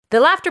The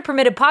Laughter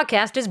Permitted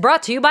podcast is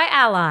brought to you by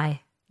Ally.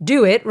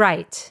 Do it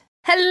right.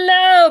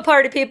 Hello,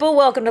 party people.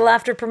 Welcome to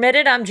Laughter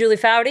Permitted. I'm Julie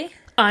Foudy.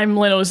 I'm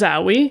Lynn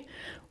Ozawi.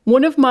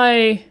 One of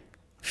my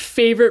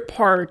favorite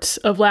parts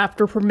of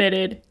Laughter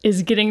Permitted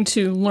is getting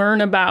to learn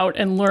about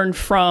and learn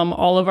from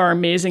all of our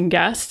amazing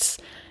guests.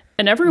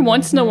 And every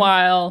once in a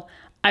while,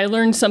 I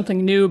learned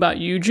something new about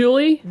you,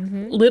 Julie.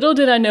 Little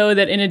did I know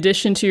that in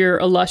addition to your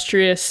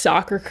illustrious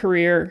soccer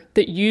career,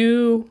 that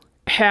you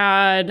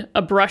had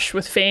a brush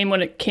with fame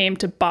when it came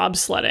to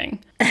bobsledding.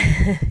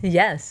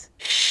 Yes.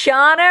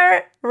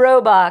 Shauna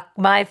Roebuck,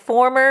 my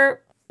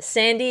former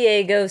San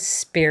Diego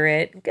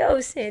Spirit. Go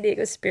San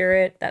Diego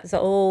Spirit. That was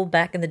old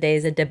back in the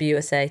days at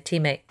WUSA.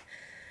 Teammate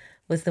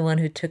was the one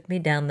who took me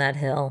down that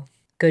hill.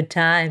 Good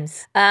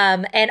times.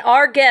 And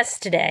our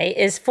guest today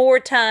is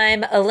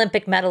four-time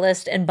Olympic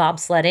medalist in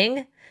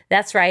bobsledding.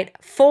 That's right,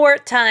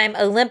 four-time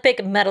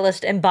Olympic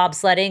medalist in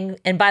bobsledding.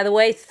 And by the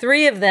way,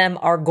 3 of them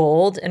are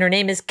gold. And her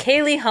name is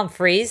Kaillie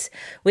Humphries.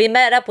 We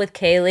met up with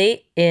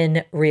Kaillie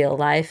in real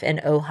life in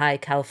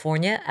Ojai,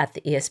 California at the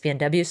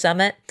ESPNW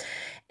Summit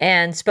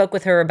and spoke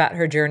with her about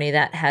her journey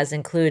that has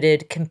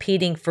included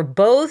competing for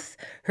both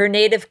her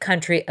native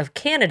country of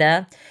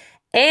Canada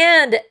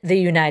and the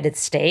United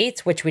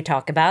States, which we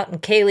talk about.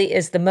 And Kaillie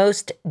is the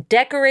most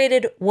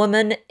decorated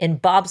woman in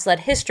bobsled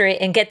history.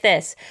 And get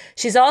this,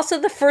 she's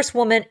also the first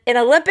woman in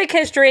Olympic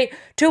history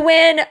to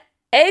win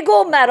a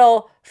gold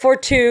medal for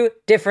 2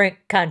 different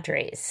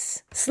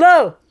countries.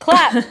 Slow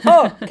clap.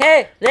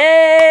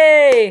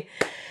 Okay.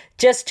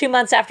 Just 2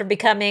 months after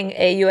becoming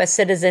a U.S.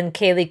 citizen,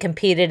 Kaillie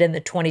competed in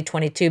the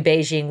 2022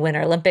 Beijing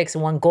Winter Olympics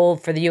and won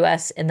gold for the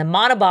U.S. in the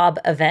monobob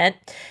event.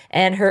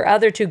 And her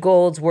other 2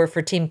 golds were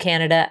for Team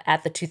Canada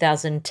at the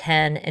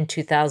 2010 and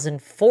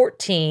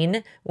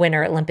 2014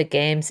 Winter Olympic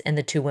Games and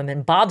the 2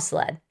 women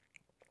bobsled.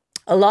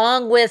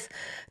 Along with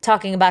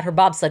talking about her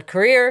bobsled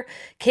career,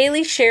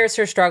 Kaillie shares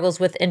her struggles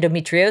with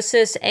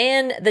endometriosis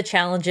and the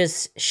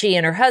challenges she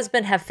and her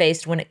husband have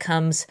faced when it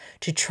comes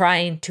to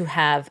trying to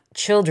have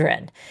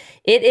children.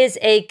 It is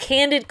a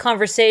candid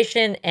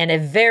conversation and a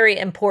very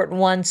important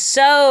one,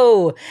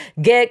 so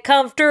get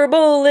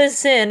comfortable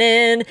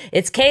listening.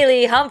 It's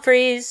Kaillie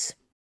Humphries.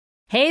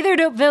 Hey there,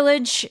 Dope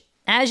Village.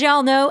 As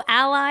y'all know,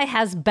 Ally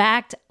has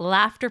backed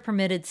Laughter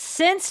Permitted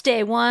since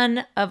day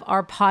one of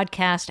our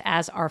podcast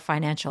as our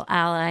financial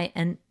ally.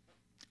 And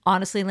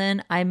honestly,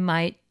 Lynn, I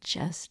might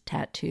just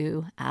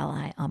tattoo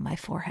Ally on my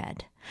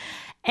forehead.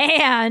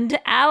 And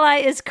Ally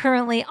is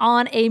currently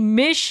on a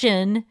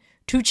mission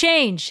to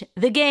change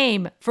the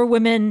game for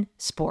women's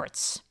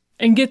sports.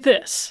 And get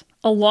this,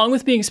 along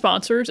with being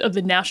sponsors of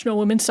the National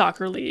Women's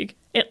Soccer League,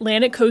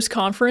 Atlantic Coast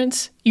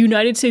Conference,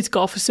 United States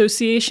Golf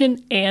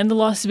Association, and the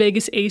Las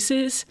Vegas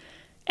Aces,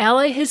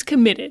 Ally has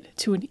committed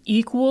to an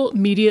equal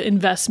media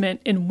investment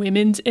in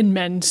women's and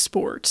men's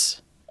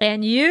sports.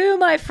 And you,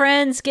 my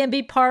friends, can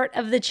be part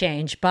of the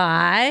change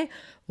by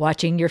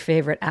watching your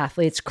favorite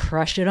athletes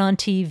crush it on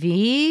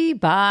TV,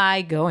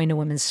 by going to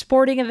women's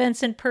sporting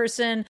events in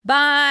person,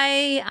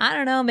 by,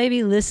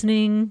 maybe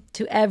listening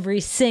to every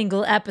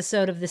single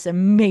episode of this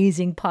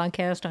amazing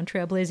podcast on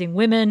trailblazing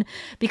women.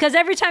 Because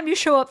every time you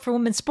show up for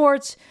women's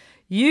sports,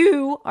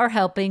 you are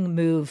helping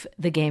move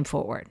the game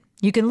forward.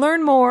 You can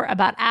learn more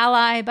about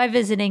Ally by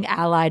visiting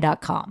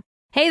ally.com.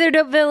 Hey there,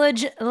 Dope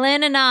Village.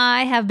 Lynn and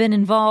I have been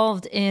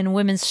involved in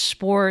women's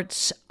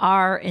sports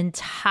our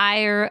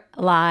entire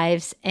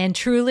lives. And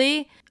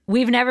truly,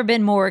 we've never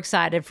been more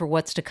excited for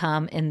what's to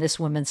come in this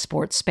women's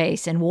sports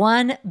space. And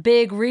one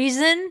big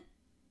reason,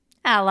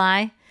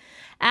 Ally.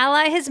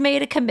 Ally has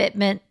made a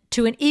commitment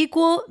to an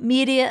equal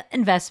media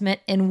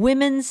investment in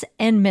women's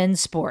and men's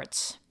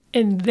sports.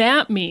 And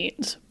that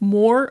means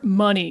more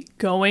money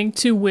going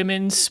to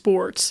women's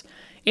sports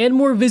and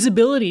more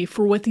visibility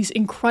for what these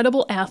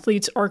incredible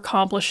athletes are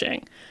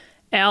accomplishing.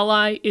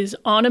 Ally is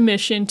on a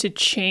mission to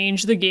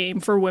change the game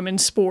for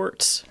women's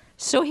sports.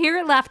 So here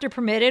at Laughter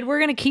Permitted, we're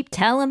going to keep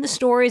telling the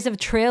stories of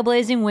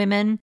trailblazing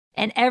women.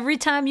 And every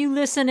time you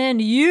listen in,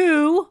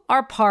 you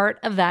are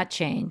part of that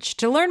change.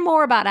 To learn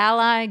more about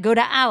Ally, go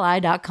to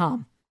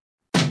ally.com.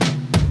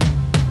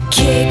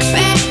 Kick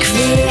back,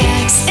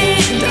 relax,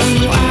 and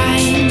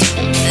unwind.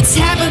 Let's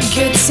have a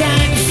good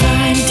time,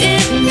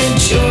 finding the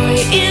joy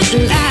in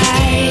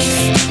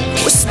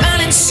life. We're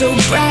smiling so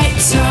bright,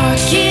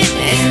 talking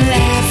and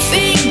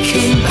laughing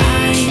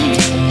combined.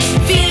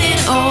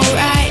 Feeling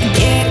alright,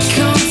 get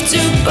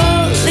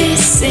comfortable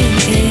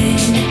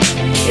listening.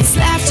 It's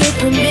Laughter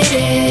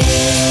Permitted.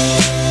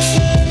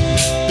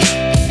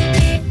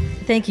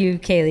 Thank you,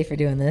 Kaillie, for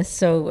doing this.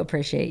 So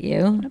appreciate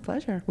you. My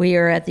pleasure. We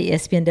are at the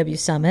ESPNW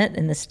Summit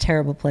in this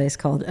terrible place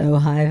called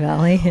Ojai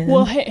Valley.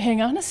 Well,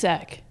 hang on a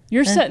sec.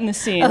 You're setting the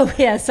scene. Oh,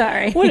 yeah,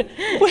 sorry. What,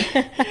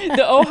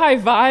 the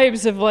Ojai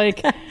vibes have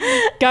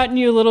gotten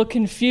you a little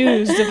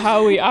confused of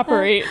how we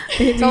operate.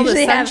 It's all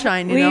the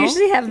sunshine, we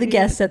usually have the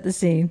guests set the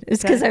scene.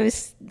 It's because I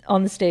was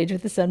on the stage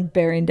with the sun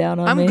bearing down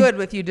on me. I'm good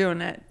with you doing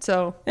it.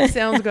 So it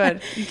sounds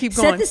good. You keep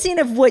going. Set the scene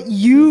of what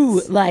you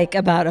like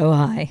about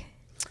Ojai.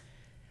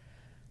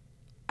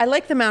 I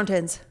like the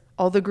mountains,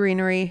 all the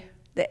greenery,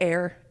 the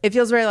air. It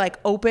feels very like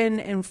open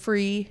and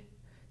free.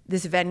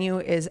 This venue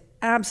is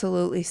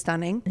absolutely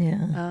stunning.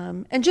 Yeah.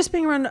 And just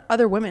being around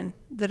other women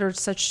that are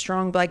such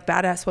strong, like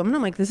badass women,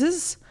 I'm like, this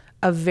is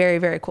a very,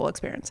 very cool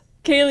experience.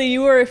 Kaillie,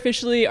 you are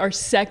officially our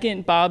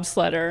second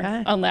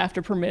bobsledder on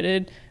Laughter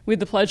Permitted. We had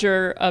the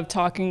pleasure of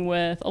talking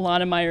with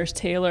Alana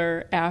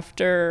Myers-Taylor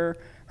after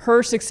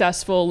her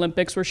successful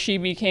Olympics, where she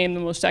became the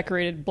most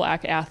decorated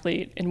Black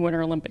athlete in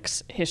Winter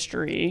Olympics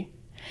history.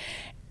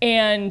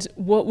 And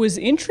what was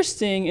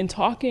interesting in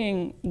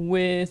talking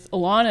with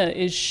Alana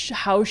is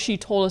how she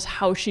told us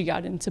how she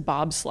got into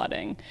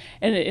bobsledding,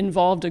 and it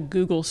involved a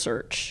Google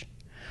search.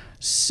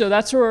 So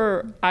that's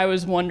where I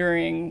was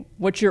wondering,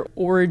 what's your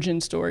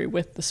origin story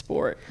with the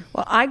sport?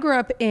 Well, I grew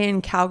up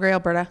in Calgary,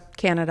 Alberta,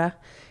 Canada,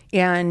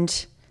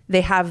 and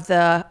they have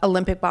the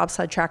Olympic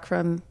bobsled track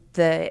from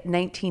the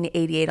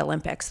 1988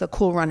 Olympics, the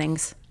Cool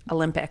Runnings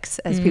Olympics,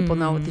 as people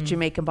know, with the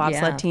Jamaican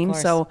bobsled team.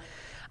 So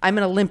I'm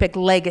an Olympic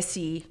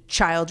legacy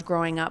child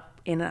growing up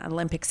in an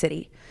Olympic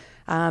city.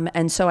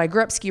 And so I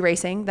grew up ski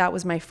racing. That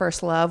was my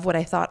first love, what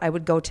I thought I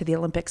would go to the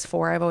Olympics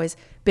for. I've always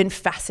been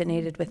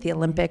fascinated with the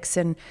Olympics.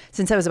 And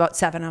since I was about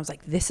 7, I was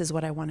like, this is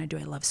what I want to do.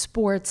 I love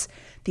sports,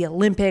 the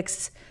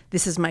Olympics.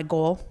 This is my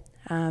goal.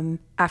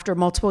 After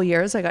multiple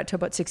years, I got to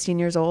about 16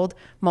 years old,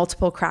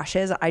 multiple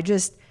crashes. I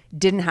just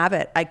didn't have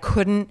it. I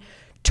couldn't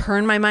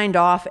turn my mind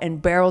off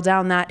and barrel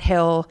down that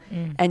hill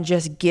and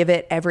just give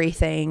it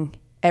everything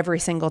every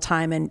single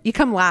time. And you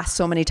come last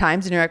so many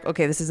times and you're like,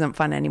 okay, this isn't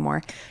fun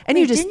anymore. And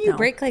Wait, you just didn't you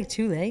break like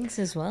 2 legs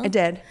as well? I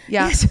did.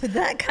 Yeah. So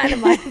that kind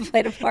of might have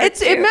played a part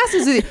too. It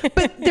messes with you.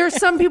 But there's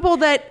some people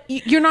that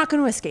you're not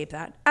going to escape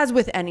that. As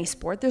with any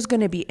sport, there's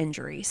going to be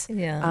injuries.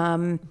 Yeah.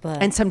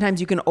 And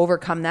sometimes you can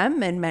overcome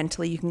them and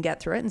mentally you can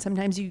get through it. And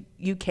sometimes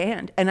you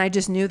can't. And I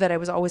just knew that I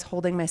was always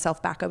holding myself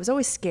back. I was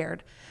always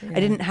scared. I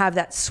didn't have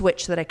that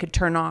switch that I could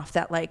turn off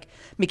that like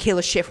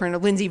Michaela Schifrin or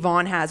Lindsey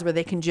Vonn has, where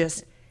they can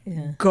just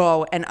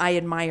go. And I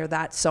admire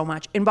that so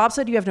much. In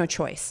bobsled, you have no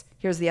choice.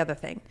 Here's the other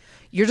thing.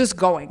 You're just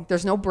going.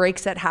 There's no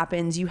breaks that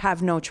happens. You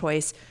have no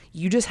choice.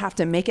 You just have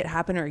to make it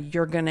happen or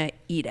you're going to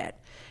eat it.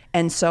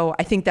 And so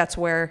I think that's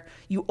where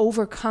you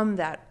overcome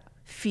that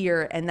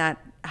fear and that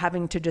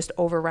having to just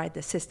override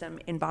the system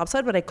in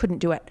bobsled, but I couldn't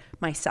do it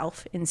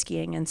myself in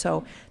skiing. And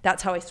so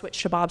that's how I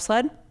switched to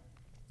bobsled.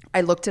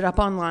 I looked it up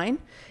online.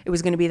 It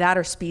was going to be that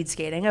or speed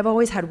skating. I've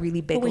always had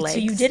really big legs. So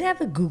you did have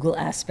a Google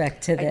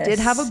aspect to this. I did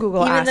have a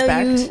Google aspect.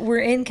 Even though you were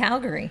in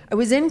Calgary. I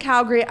was in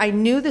Calgary. I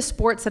knew the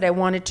sports that I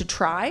wanted to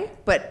try,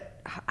 but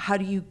how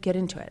do you get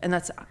into it? And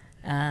that's...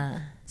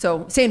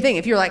 So same thing.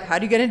 If you're like, how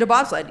do you get into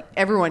bobsled?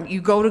 Everyone,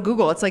 you go to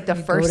Google. It's like the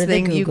first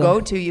thing you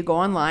go to. You go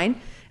online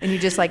and you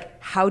just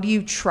like, how do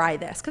you try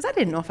this? Because I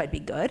didn't know if I'd be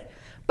good.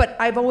 But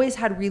I've always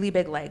had really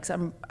big legs.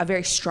 I'm a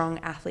very strong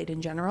athlete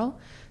in general.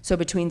 So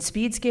between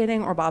speed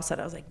skating or bobsled,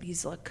 I was like,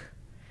 these look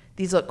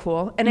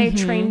cool. And I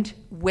trained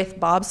with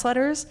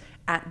bobsledders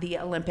at the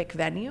Olympic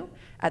venue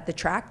at the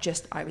track.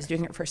 I was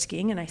doing it for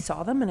skiing and I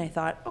saw them and I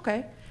thought,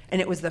 okay. And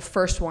it was the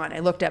first one. I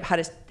looked up how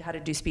to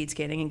do speed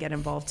skating and get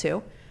involved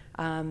too.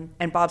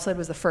 And bobsled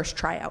was the first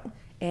tryout.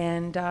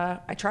 And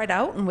I tried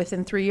out and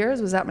within 3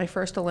 years was at my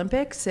first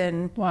Olympics.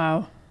 And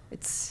wow,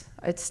 it's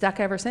stuck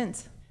ever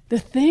since. The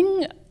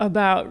thing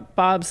about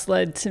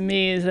bobsled to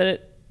me is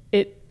that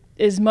it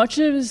as much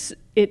as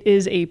it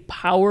is a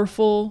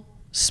powerful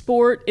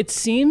sport, it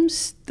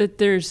seems that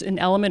there's an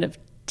element of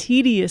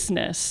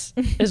tediousness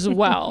as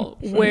well,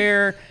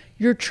 where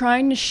you're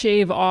trying to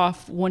shave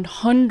off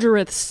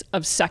 1/100ths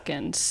of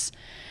seconds.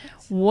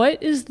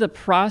 What is the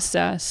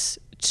process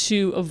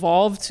to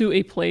evolve to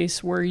a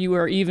place where you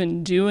are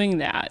even doing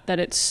that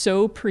it's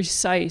so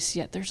precise,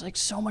 yet there's like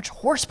so much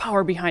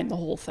horsepower behind the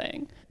whole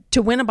thing?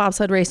 To win a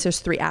bobsled race,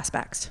 there's 3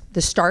 aspects.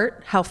 The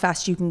start, how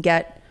fast you can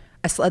get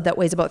a sled that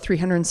weighs about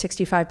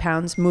 365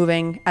 pounds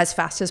moving as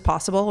fast as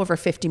possible over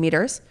 50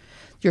 meters.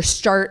 Your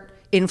start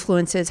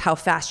influences how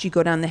fast you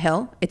go down the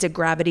hill. It's a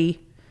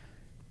gravity,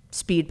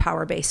 speed,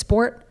 power-based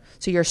sport.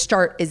 So your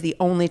start is the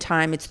only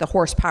time, it's the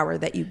horsepower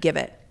that you give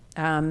it.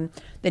 Then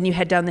you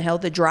head down the hill.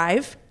 The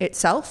drive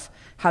itself,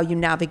 how you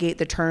navigate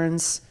the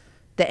turns,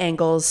 the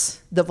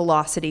angles, the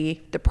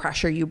velocity, the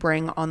pressure you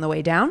bring on the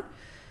way down.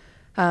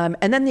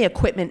 And then the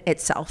equipment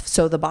itself,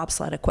 so the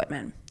bobsled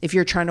equipment. If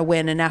you're trying to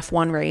win an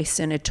F1 race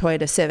in a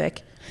Toyota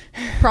Civic,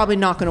 probably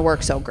not going to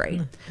work so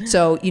great.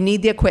 So you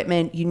need the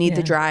equipment, you need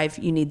the drive,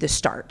 you need the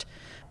start.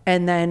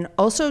 And then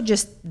also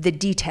just the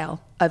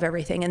detail of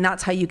everything. And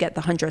that's how you get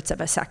the 100ths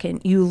of a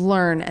second. You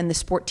learn, and the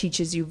sport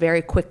teaches you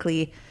very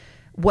quickly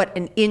what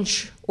an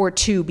inch or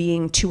 2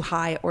 being too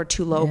high or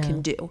too low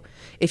can do.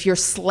 If you're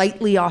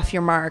slightly off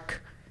your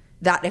mark,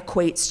 that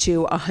equates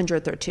to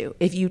 100th or 2.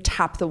 If you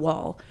tap the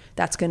wall,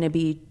 that's going to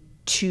be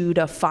 2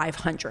 to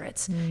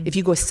 500ths. If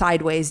you go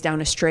sideways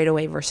down a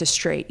straightaway versus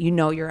straight,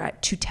 you're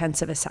at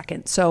 0.2 of a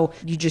second. So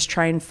you just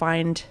try and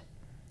find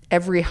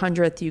every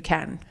 100th you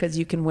can, because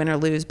you can win or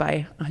lose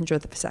by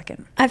 100th of a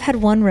second. I've had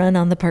one run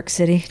on the Park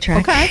City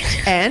track. Okay.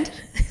 And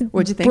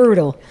what'd you think?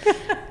 Brutal.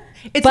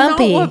 It's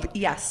bumpy. not what,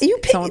 yes. You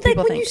pick, so like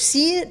people when think. you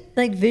see it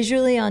like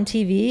visually on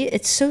TV,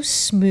 it's so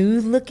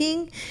smooth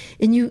looking,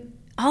 and you.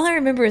 All I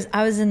remember is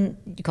I was in.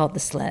 You call it the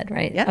sled,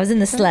 right? Yeah. I was in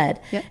the sled,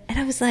 Yeah. and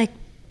I was like,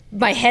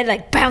 my head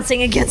like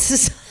bouncing against the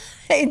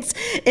sides,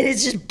 and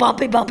it's just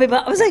bumpy. I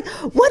was like,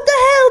 what the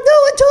hell? No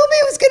one told me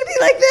it was going to be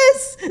like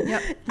this.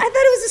 Yep. I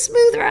thought it was a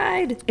smooth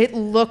ride. It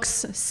looks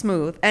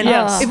smooth. And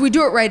Yes. if we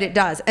do it right, it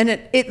does. And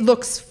it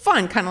looks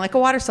fun, kind of like a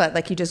water sled,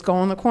 like you just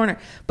go in the corner.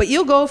 But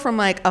you'll go from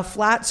like a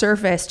flat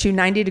surface to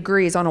 90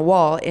 degrees on a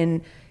wall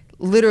in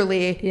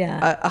literally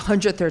a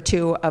hundredth or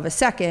two of a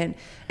second.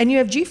 And you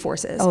have G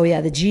forces. Oh yeah,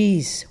 the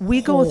G's.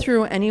 We go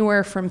through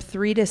anywhere from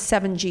 3 to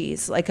 7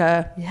 G's, like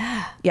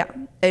yeah.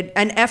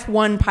 An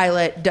F1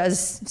 pilot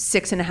does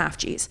 6.5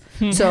 G's.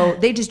 So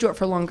they just do it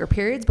for longer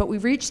periods, but we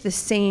reach the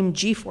same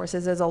G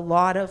forces as a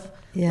lot of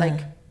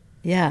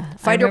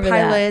fighter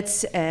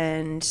pilots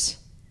and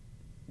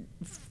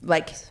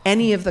like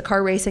any of the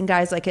car racing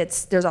guys. Like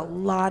there's a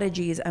lot of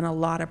G's and a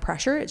lot of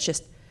pressure. It's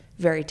just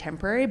very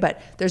temporary, but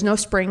there's no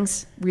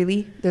springs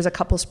really. There's a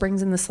couple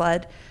springs in the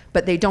sled,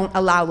 but they don't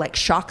allow like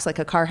shocks like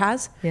a car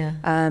has.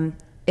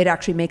 It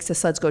actually makes the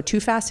sleds go too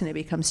fast and it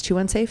becomes too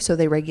unsafe, so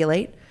they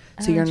regulate.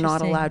 So you're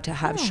not allowed to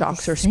have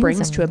shocks or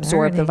springs to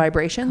absorb the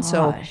vibration.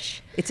 So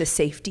it's a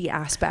safety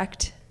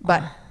aspect.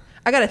 But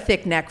I got a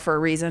thick neck for a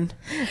reason.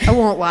 I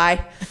won't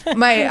lie.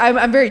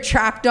 I'm very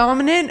trap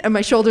dominant, and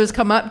my shoulders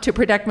come up to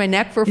protect my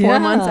neck for 4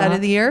 months out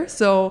of the year.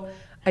 So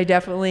I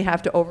definitely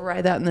have to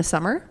override that in the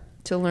summer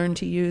to learn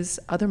to use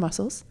other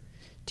muscles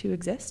to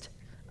exist.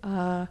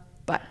 But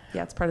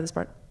yeah, it's part of the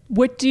sport.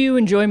 What do you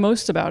enjoy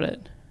most about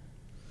it?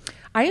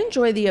 I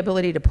enjoy the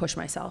ability to push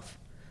myself.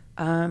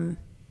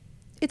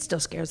 It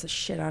still scares the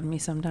shit out of me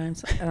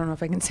sometimes. I don't know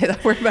if I can say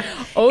that word, but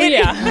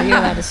yeah. You're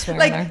allowed to swear.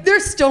 like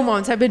there's still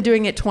moments. I've been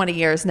doing it 20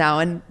 years now,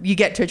 and you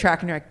get to a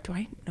track and you're like, do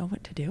I know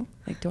what to do?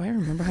 Like, do I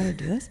remember how to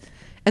do this?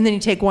 And then you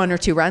take 1 or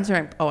 2 runs and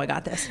you're like, oh, I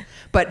got this.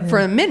 But for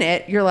a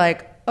minute, you're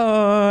like,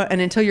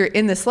 and until you're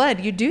in the sled,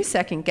 you do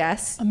second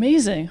guess.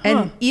 Amazing. Huh.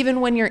 And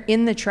even when you're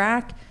in the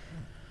track,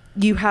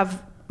 you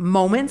have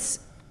moments,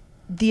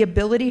 the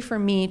ability for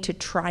me to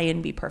try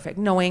and be perfect,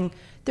 knowing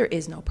there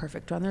is no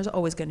perfect run. There's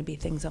always going to be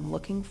things I'm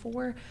looking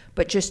for,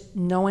 but just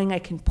knowing I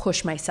can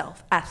push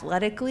myself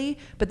athletically,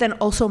 but then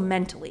also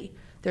mentally.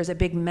 There's a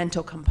big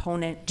mental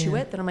component to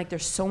it that I'm like,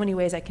 there's so many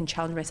ways I can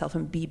challenge myself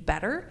and be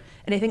better.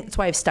 And I think that's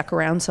why I've stuck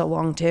around so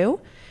long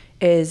too,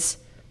 is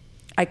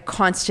I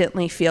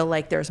constantly feel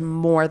like there's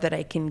more that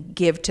I can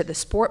give to the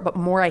sport, but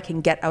more I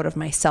can get out of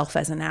myself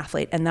as an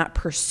athlete. And that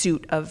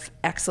pursuit of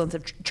excellence,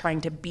 of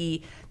trying to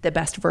be the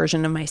best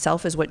version of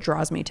myself, is what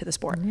draws me to the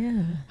sport.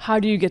 Yeah. How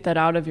do you get that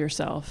out of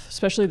yourself,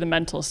 especially the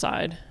mental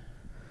side?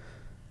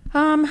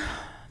 I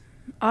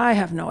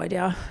have no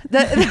idea.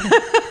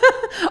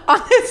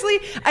 Honestly,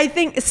 I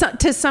think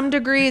to some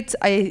degree,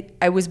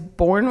 I was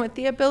born with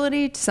the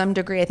ability. To some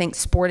degree, I think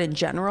sport in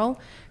general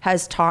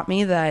has taught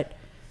me that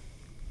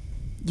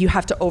you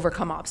have to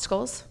overcome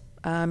obstacles,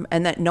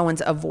 and that no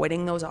one's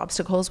avoiding those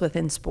obstacles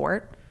within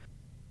sport.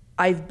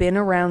 I've been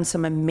around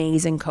some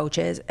amazing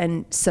coaches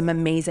and some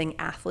amazing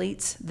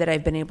athletes that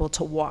I've been able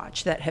to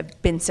watch that have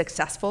been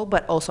successful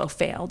but also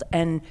failed,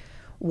 and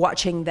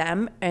watching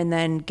them and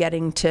then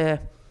getting to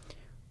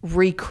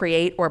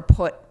recreate or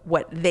put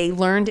what they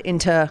learned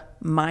into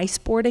my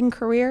sporting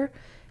career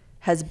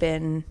has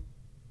been,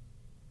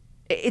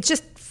 it's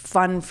just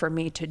fun for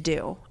me to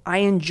do. I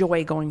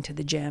enjoy going to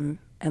the gym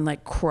and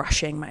like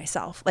crushing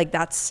myself. Like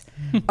that's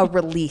a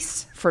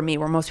release for me,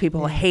 where most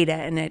people hate it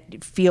and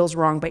it feels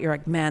wrong, but you're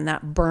like, man,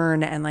 that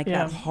burn and like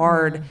that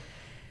hard,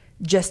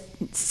 just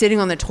sitting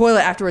on the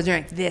toilet afterwards, you're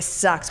like, this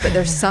sucks. But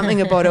there's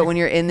something about it when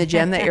you're in the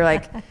gym that you're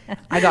like,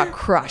 I got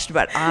crushed,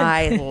 but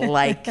I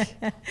like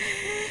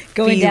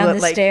going down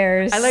the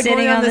stairs. I like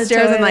going down the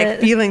stairs and like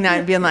feeling that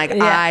and being like,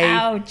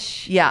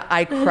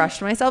 I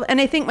crushed myself.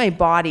 And I think my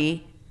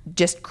body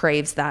just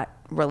craves that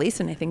release.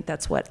 And I think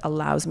that's what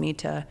allows me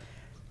to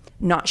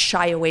not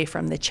shy away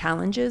from the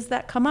challenges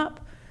that come up.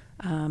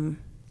 Don't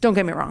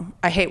get me wrong.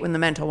 I hate when the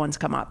mental ones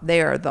come up.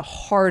 They are the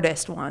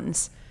hardest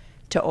ones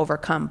to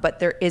overcome, but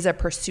there is a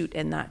pursuit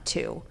in that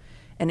too.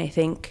 And I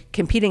think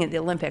competing at the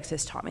Olympics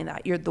has taught me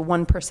that. You're the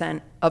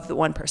 1% of the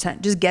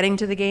 1%. Just getting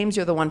to the games,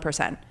 you're the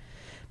 1%.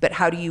 But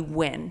how do you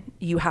win?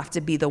 You have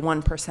to be the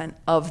 1%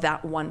 of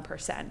that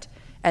 1%.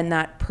 And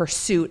that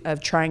pursuit of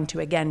trying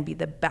to, again, be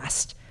the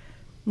best,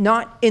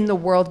 not in the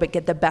world, but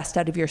get the best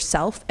out of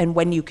yourself. And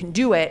when you can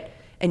do it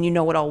and you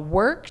know it all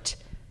worked,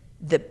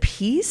 the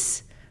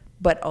peace,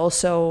 but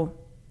also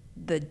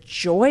the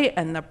joy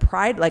and the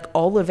pride, like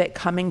all of it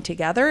coming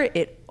together,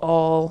 it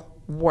all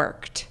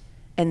worked.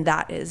 And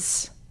that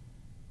is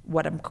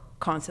what I'm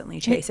constantly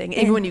chasing.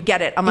 Even when you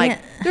get it, I'm like,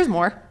 there's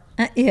more.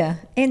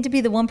 And to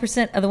be the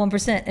 1% of the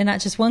 1%, and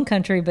not just one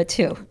country, but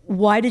two.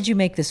 Why did you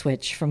make the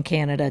switch from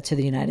Canada to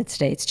the United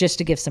States? Just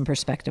to give some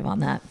perspective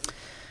on that.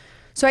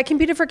 So I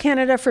competed for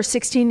Canada for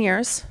 16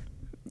 years.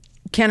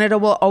 Canada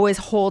will always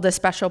hold a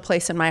special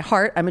place in my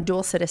heart. I'm a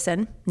dual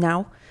citizen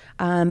now.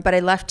 But I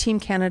left Team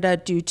Canada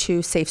due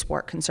to safe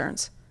sport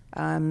concerns.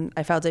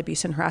 I filed an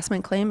abuse and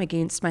harassment claim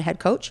against my head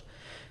coach.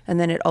 And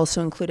then it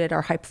also included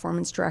our high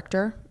performance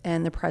director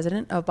and the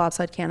president of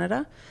Bobsled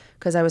Canada,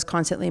 because I was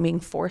constantly being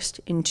forced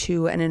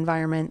into an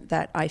environment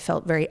that I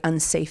felt very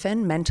unsafe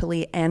in,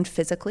 mentally and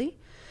physically.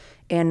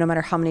 And no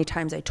matter how many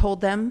times I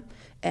told them,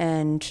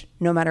 and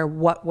no matter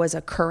what was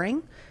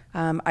occurring,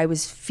 I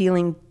was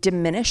feeling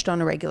diminished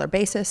on a regular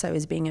basis. I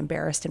was being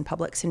embarrassed in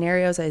public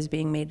scenarios. I was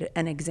being made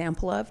an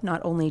example of,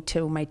 not only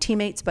to my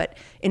teammates, but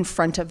in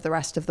front of the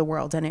rest of the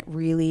world. And it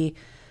really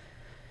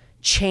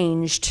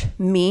changed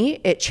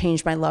me. It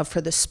changed my love for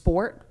the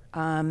sport.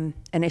 And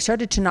I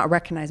started to not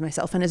recognize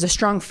myself. And as a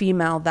strong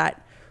female,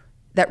 that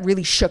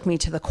really shook me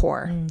to the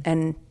core.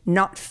 And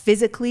not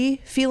physically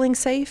feeling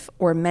safe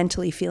or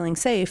mentally feeling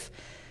safe,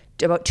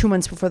 about 2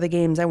 months before the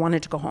games, I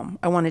wanted to go home.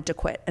 I wanted to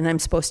quit. And I'm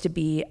supposed to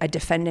be a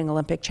defending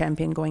Olympic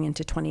champion going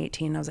into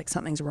 2018. I was like,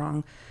 something's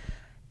wrong.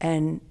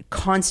 And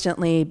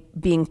constantly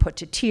being put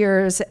to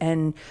tears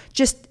and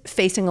just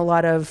facing a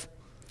lot of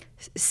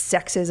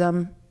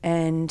sexism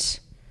and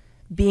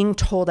being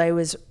told I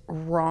was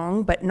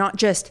wrong, but not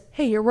just,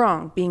 hey, you're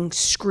wrong, being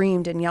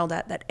screamed and yelled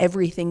at that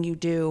everything you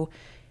do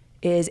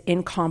is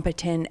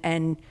incompetent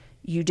and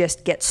you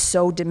just get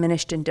so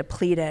diminished and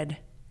depleted.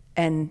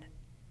 And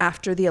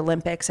after the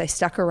Olympics, I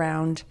stuck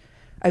around.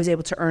 I was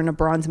able to earn a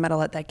bronze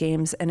medal at that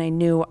games, and I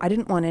knew I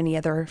didn't want any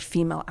other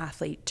female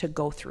athlete to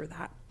go through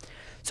that.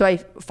 So I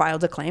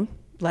filed a claim,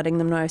 letting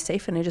them know I was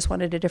safe, and I just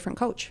wanted a different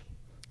coach.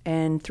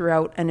 And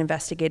throughout an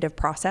investigative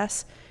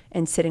process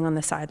and sitting on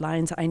the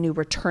sidelines, I knew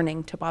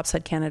returning to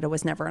Bobsled Canada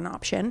was never an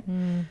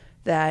option,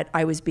 that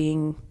I was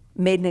being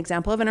made an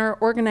example of, and our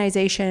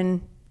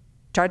organization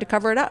tried to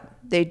cover it up.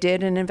 They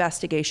did an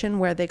investigation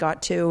where they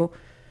got to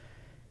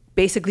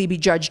basically be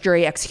judge,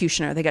 jury,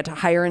 executioner. They got to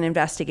hire an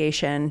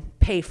investigation,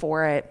 pay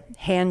for it,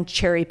 hand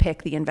cherry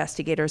pick the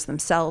investigators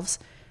themselves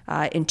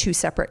in 2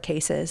 separate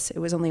cases. It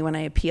was only when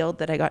I appealed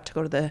that I got to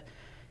go to the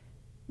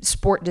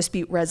Sport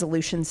Dispute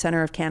Resolution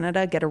Center of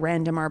Canada, get a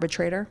random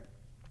arbitrator,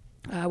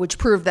 which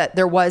proved that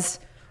there was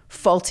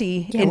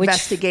faulty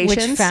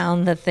investigations. Which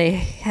found that they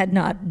had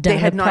not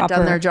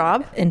done their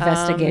job.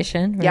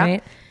 Investigation, right? Yeah.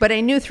 But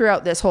I knew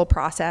throughout this whole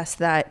process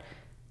that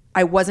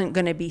I wasn't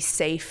going to be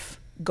safe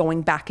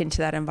going back into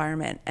that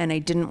environment. And I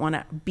didn't want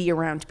to be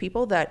around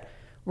people that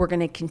were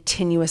going to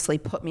continuously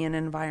put me in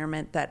an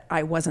environment that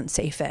I wasn't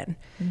safe in.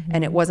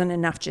 And it wasn't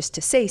enough just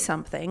to say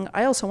something.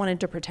 I also wanted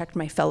to protect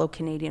my fellow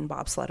Canadian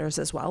bobsledders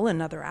as well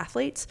and other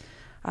athletes.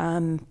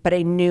 But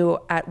I knew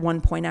at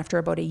one point after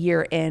about a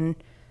year in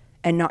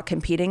and not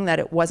competing that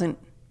it wasn't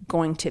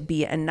going to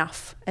be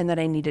enough and that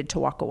I needed to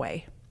walk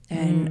away.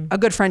 And a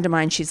good friend of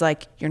mine, she's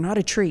like, you're not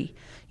a tree.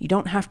 You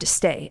don't have to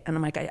stay. And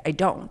I'm like, I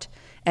don't.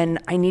 And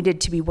I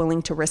needed to be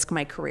willing to risk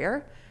my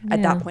career.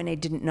 At that point, I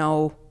didn't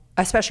know,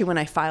 especially when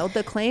I filed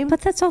the claim.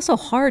 But that's also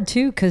hard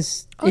too,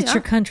 because it's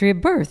your country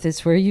of birth.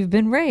 It's where you've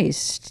been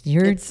raised.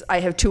 I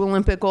have 2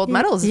 Olympic gold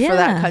medals for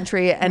that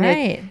country.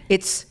 And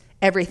it's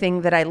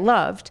everything that I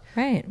loved.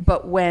 Right.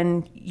 But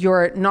when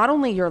you're not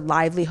only your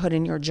livelihood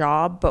and your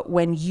job, but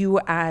when you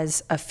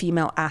as a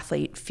female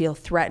athlete feel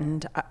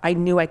threatened, I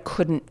knew I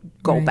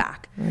couldn't go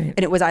back. And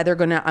it was either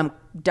I'm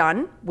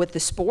done with the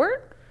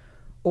sport,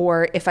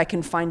 or if I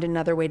can find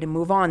another way to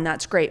move on,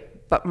 that's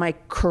great. But my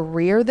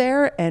career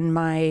there and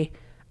my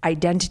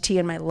identity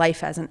and my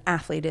life as an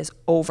athlete is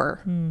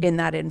over in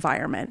that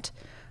environment.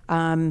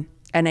 And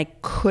I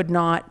could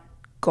not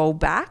go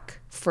back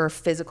for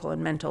physical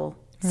and mental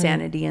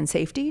sanity and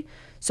safety.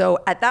 So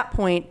at that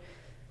point,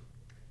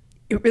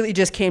 it really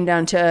just came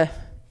down to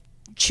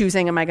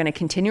choosing, am I going to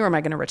continue or am I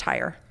going to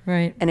retire?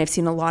 Right. And I've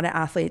seen a lot of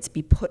athletes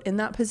be put in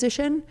that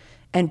position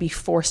and be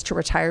forced to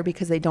retire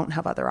because they don't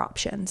have other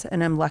options.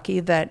 And I'm lucky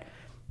that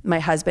my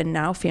husband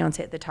now,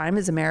 fiance at the time,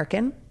 is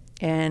American.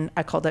 And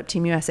I called up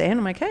Team USA and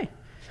I'm like, hey,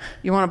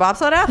 you want a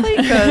bobsled athlete?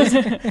 Because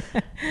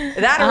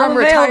I'm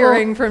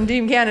retiring from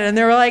Team Canada. And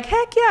they were like,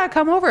 heck yeah,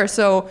 come over.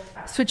 So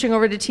switching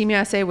over to Team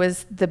USA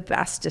was the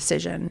best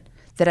decision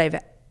that I've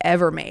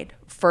ever made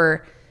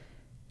for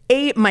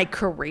A, my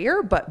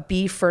career, but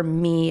B, for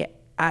me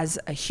as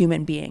a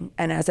human being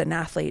and as an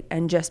athlete,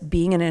 and just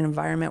being in an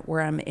environment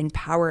where I'm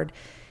empowered.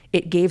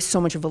 It gave so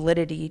much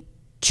validity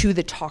to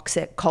the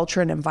toxic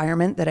culture and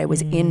environment that I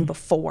was in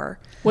before.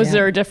 Was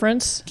there a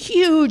difference?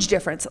 Huge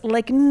difference,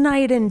 like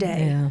night and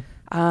day. Yeah.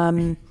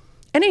 And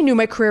I knew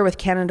my career with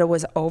Canada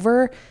was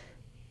over.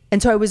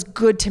 And so I was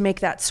good to make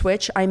that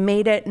switch. I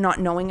made it not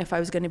knowing if I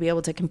was going to be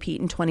able to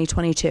compete in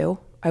 2022.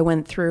 I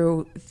went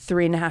through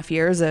 3.5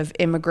 years of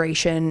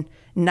immigration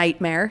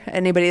nightmare.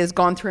 Anybody that's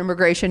gone through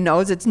immigration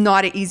knows it's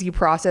not an easy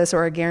process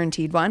or a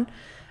guaranteed one.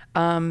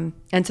 And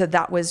so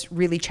that was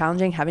really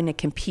challenging, having to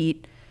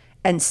compete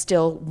and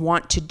still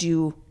want to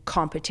do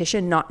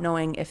competition, not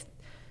knowing if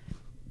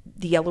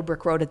the yellow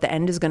brick road at the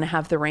end is going to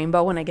have the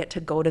rainbow when I get to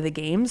go to the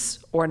games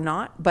or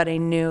not. But I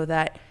knew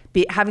that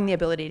having the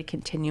ability to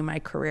continue my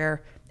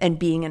career and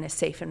being in a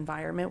safe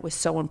environment was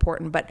so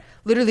important. But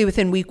literally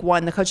within week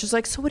 1, the coach was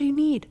like, so what do you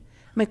need?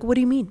 I'm like, what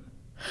do you mean?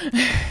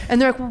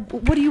 And they're like, well,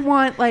 what do you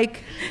want?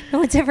 Like, No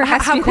one's ever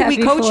asked how me could that we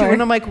coach you? before.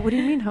 And I'm like, what do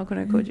you mean? How can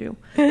I coach you?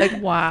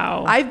 Like,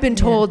 Wow. I've been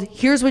told,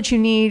 here's what you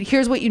need.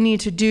 Here's what you need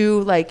to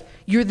do. Like,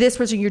 you're this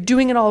person, you're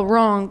doing it all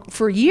wrong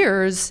for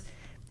years.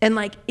 And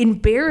like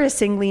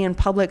embarrassingly in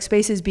public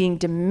spaces being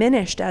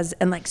diminished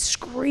and like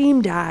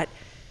screamed at.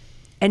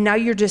 And now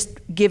you're just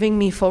giving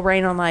me full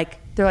reign on like,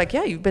 they're like,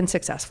 yeah, you've been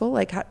successful.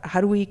 Like,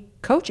 how do we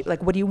coach you?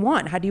 Like, what do you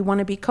want? How do you want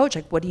to be coached?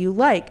 Like, what do you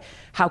like?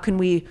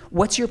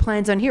 What's your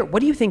plans on here? What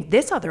do you think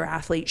this other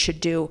athlete should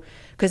do?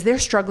 Because they're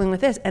struggling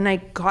with this. And I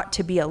got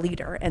to be a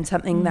leader and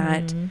something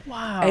that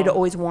I'd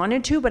always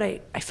wanted to, but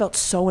I felt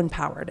so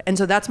empowered. And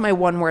so that's my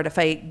one word. If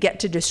I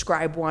get to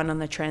describe one on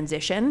the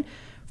transition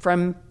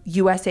from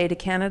USA to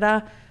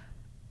Canada,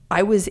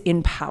 I was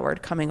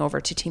empowered coming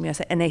over to Team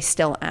USA, and I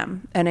still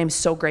am. And I'm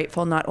so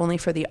grateful not only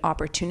for the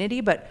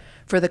opportunity, but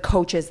for the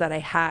coaches that I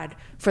had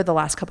for the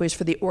last couple of years,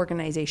 for the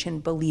organization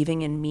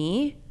believing in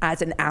me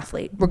as an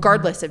athlete,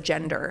 regardless of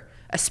gender,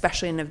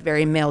 especially in a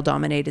very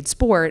male-dominated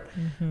sport.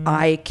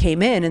 I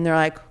came in and they're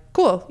like,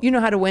 cool, you know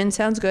how to win,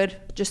 sounds good,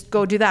 just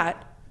go do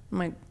that. I'm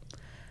like,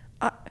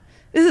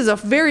 this is a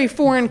very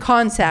foreign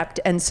concept.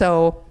 And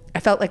so I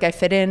felt like I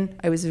fit in.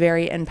 I was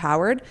very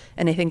empowered.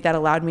 And I think that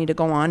allowed me to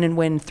go on and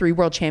win 3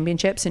 world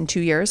championships in 2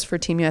 years for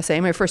Team USA.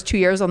 My first 2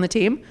 years on the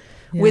team,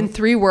 win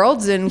 3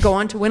 worlds and go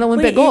on to win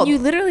Olympic gold. And you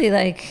literally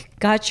like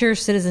got your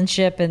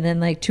citizenship, and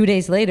then like 2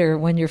 days later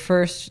when your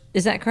first,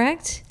 is that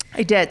correct?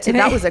 I did. So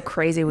that was a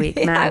crazy week,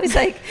 man. I was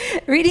like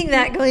reading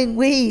that going,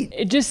 wait.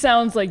 It just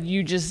sounds like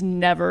you just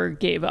never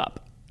gave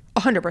up.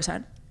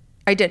 100%.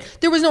 I did.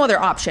 There was no other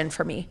option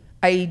for me.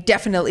 I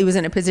definitely was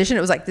in a position.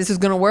 It was like, this is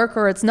going to work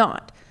or it's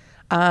not.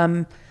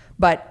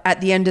 But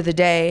at the end of the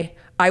day,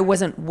 I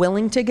wasn't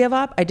willing to give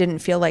up. I didn't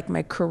feel like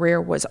my career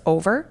was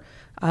over.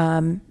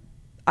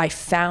 I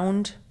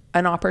found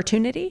an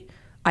opportunity.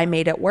 I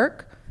made it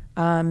work.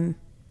 And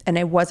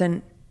I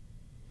wasn't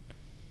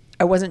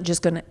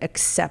just going to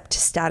accept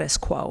status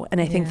quo. And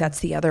I think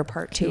that's the other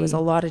part too, is a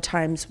lot of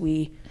times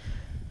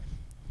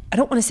I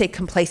don't want to say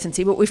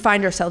complacency, but we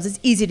find ourselves, it's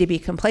easy to be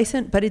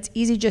complacent, but it's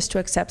easy just to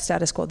accept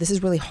status quo. This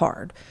is really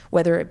hard,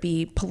 whether it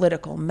be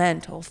political,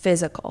 mental,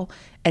 physical,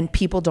 and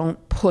people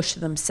don't push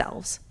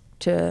themselves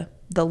to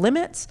the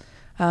limits,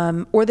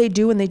 or they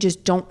do and they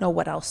just don't know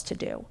what else to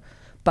do.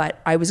 But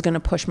I was going to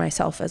push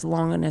myself as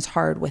long and as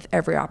hard with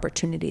every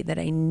opportunity that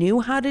I knew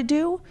how to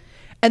do.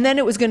 And then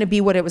it was going to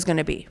be what it was going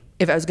to be.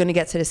 If I was going to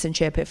get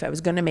citizenship, if I was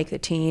going to make the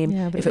team,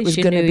 if it was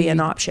going to be an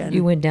option.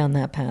 You went down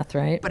that path,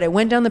 right? But I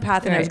went down the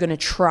path and I was going to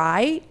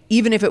try,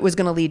 even if it was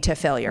going to lead to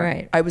failure.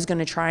 Right. I was going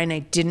to try and I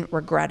didn't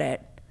regret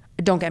it.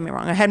 Don't get me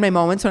wrong. I had my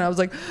moments when I was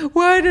like,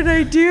 why did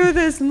I do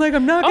this? And like,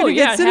 I'm not going to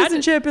get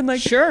citizenship. And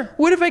like,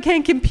 what if I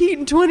can't compete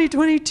in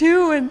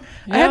 2022? And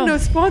I have no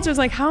sponsors.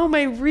 Like, how am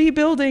I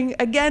rebuilding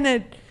again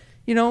at,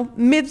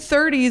 mid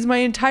 30s, my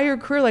entire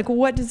career? Like,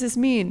 what does this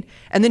mean?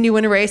 And then you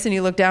win a race and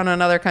you look down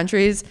on other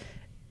countries,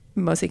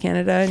 mostly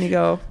Canada, and you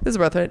go, this is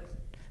worth it.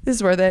 This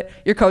is worth it.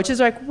 Your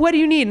coaches are like, what do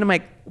you need? And I'm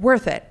like,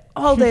 worth it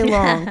all day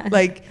long.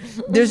 Like,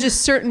 there's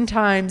just certain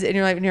times in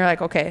your life and you're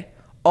like, okay,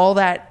 all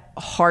that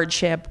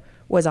hardship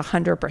was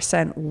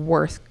 100%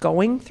 worth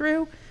going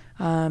through.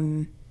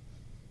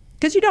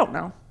 Because you don't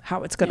know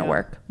how it's going to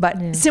work.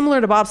 But similar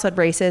to bobsled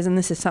races, and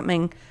this is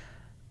something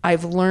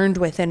I've learned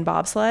within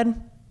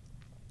bobsled,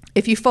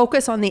 if you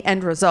focus on the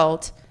end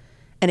result,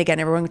 and again,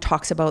 everyone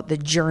talks about the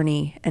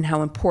journey and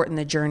how important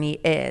the journey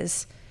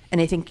is, and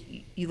I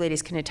think you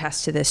ladies can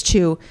attest to this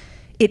too,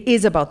 it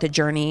is about the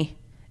journey.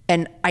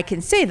 And I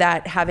can say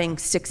that having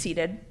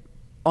succeeded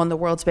on the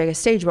world's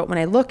biggest stage, but when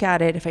I look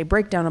at it, if I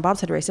break down a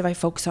bobsled race, if I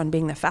focus on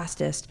being the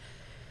fastest,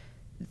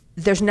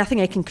 there's nothing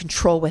I can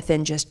control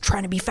within just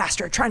trying to be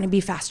faster.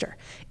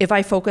 If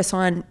I focus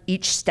on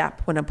each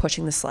step when I'm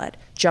pushing the sled,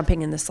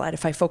 jumping in the sled,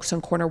 if I focus on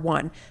corner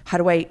 1, how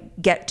do I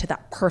get to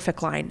that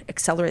perfect line,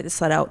 accelerate the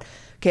sled out?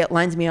 Okay, it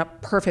lines me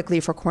up perfectly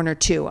for corner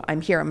 2.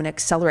 I'm here, I'm going to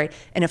accelerate.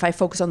 And if I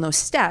focus on those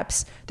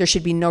steps, there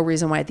should be no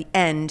reason why at the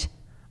end,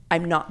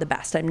 I'm not the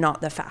best, I'm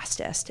not the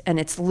fastest. And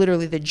it's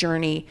literally the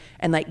journey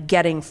and like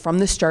getting from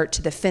the start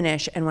to the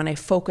finish. And when I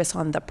focus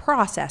on the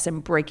process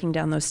and breaking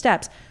down those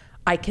steps,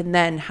 I can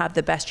then have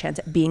the best chance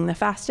at being the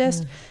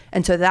fastest.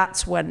 And so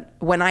that's when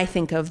I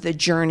think of the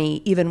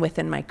journey, even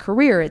within my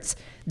career, it's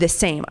the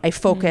same. I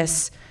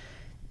focus,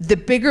 the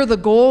bigger the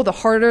goal, the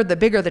harder, the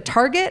bigger the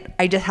target.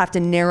 I just have to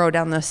narrow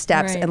down those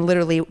steps and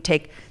literally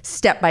take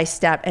step by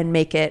step and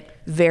make it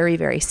very,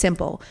 very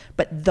simple.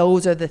 But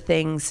those are the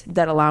things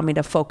that allow me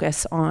to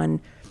focus on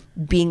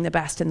being the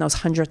best in those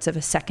hundredths of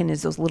a second,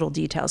 is those little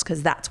details,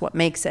 because that's what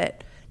makes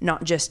it,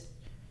 not just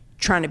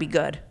trying to be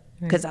good.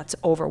 Because that's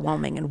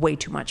overwhelming and way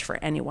too much for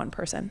any one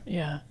person.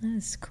 Yeah.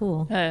 That's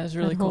cool. That is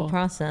really cool. The whole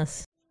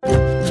process.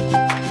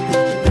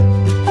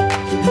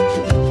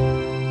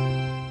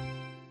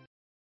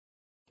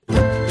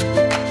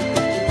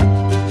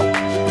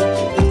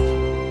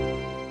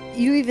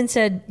 You even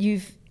said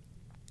you've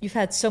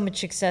had so much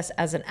success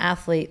as an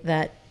athlete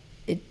that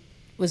it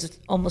was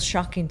almost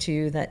shocking to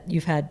you that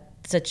you've had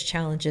such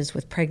challenges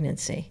with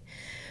pregnancy,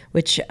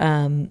 which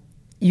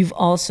you've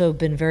also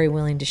been very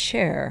willing to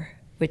share,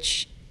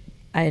 which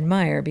I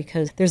admire,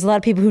 because there's a lot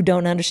of people who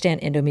don't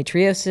understand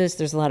endometriosis.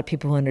 There's a lot of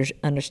people who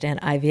understand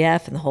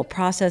IVF and the whole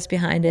process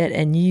behind it.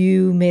 And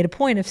you made a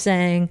point of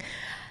saying,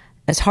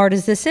 as hard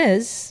as this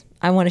is,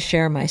 I want to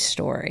share my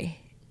story.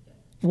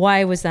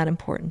 Why was that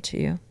important to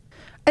you?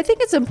 I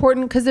think it's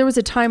important because there was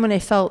a time when I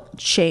felt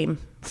shame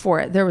for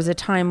it. There was a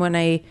time when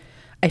I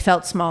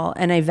felt small,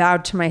 and I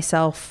vowed to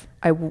myself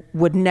I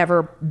would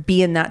never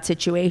be in that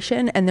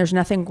situation, and there's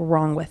nothing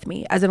wrong with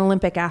me. As an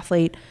Olympic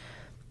athlete,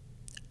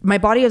 my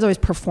body has always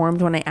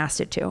performed when I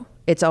asked it to.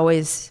 It's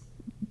always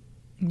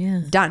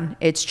done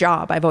its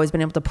job. I've always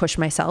been able to push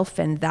myself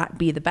and that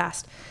be the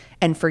best.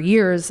 And for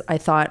years, I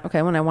thought,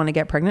 okay, when I want to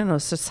get pregnant, it'll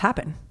just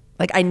happen.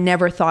 Like, I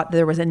never thought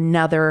there was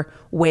another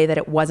way that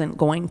it wasn't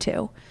going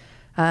to.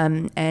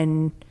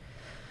 And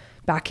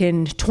back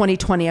in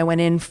 2020, I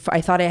went in,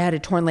 I thought I had a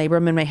torn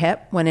labrum in my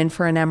hip, went in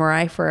for an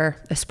MRI for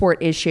a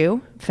sport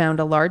issue, found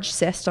a large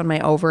cyst on my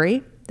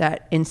ovary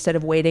that instead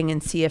of waiting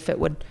and see if it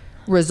would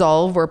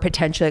resolve or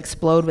potentially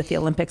explode with the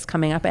Olympics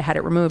coming up, I had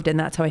it removed. And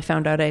that's how I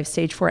found out I have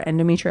stage 4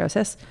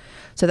 endometriosis.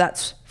 So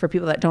that's, for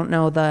people that don't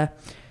know, the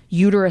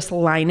uterus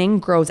lining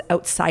grows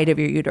outside of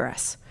your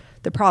uterus.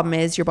 The problem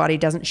is your body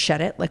doesn't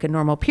shed it like a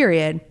normal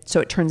period, so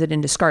it turns it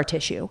into scar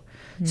tissue.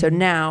 Mm-hmm. So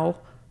now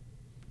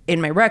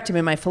in my rectum,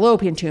 in my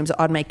fallopian tubes,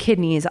 on my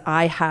kidneys,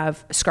 I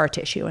have scar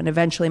tissue, and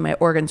eventually my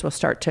organs will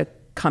start to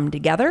come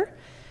together.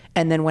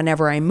 And then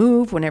whenever I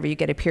move, whenever you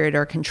get a period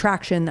or a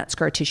contraction, that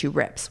scar tissue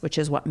rips, which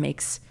is what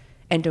makes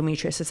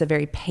endometriosis a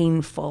very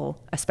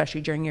painful,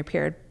 especially during your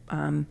period,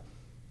 a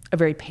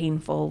very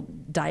painful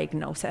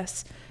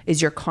diagnosis,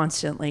 is you're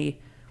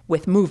constantly,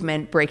 with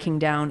movement, breaking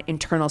down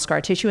internal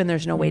scar tissue, and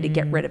there's no way to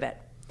get rid of it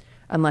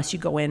unless you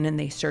go in and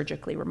they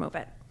surgically remove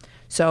it.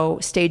 So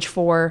stage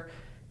 4,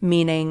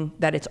 meaning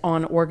that it's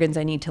on organs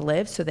I need to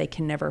live, so they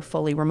can never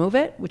fully remove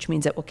it, which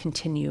means it will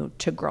continue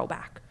to grow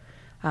back.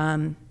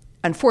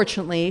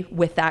 Unfortunately,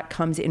 with that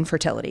comes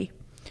infertility.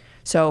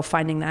 So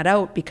finding that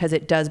out, because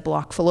it does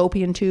block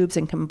fallopian tubes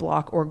and can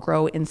block or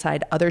grow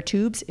inside other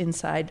tubes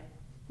inside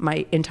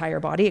my entire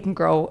body. It can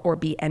grow or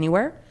be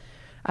anywhere.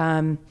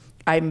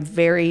 I'm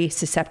very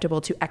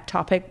susceptible to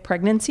ectopic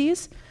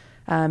pregnancies,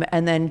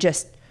 and then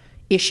just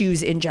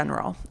issues in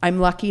general. I'm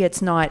lucky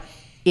it's not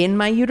in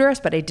my uterus,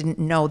 but I didn't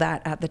know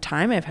that at the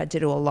time. I've had to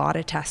do a lot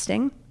of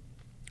testing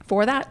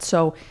for that.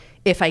 So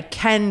if I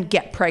can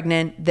get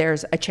pregnant,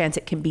 there's a chance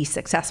it can be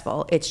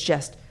successful. It's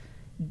just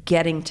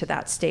getting to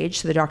that stage.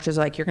 So the doctors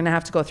are like, you're going to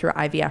have to go through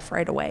IVF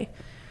right away.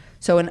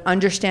 So in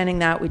understanding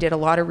that, we did a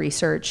lot of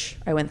research.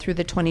 I went through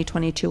the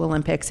 2022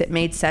 Olympics. It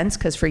made sense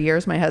because for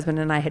years, my husband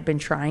and I had been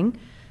trying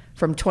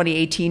from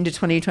 2018 to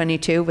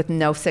 2022 with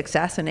no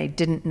success, and I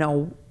didn't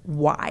know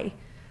why.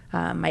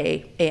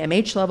 My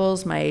AMH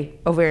levels, my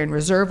ovarian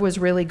reserve was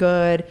really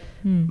good.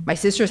 My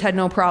sisters had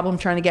no problem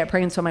trying to get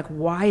pregnant. So I'm like,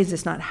 why is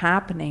this not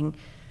happening?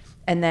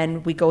 And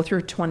then we go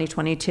through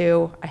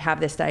 2022, I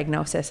have this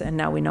diagnosis, and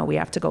now we know we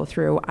have to go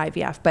through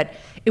IVF. But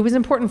it was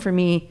important for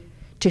me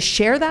to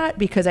share that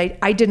because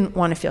I didn't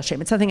want to feel shame.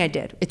 It's something I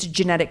did. It's a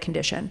genetic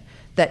condition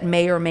that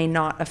may or may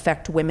not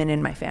affect women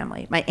in my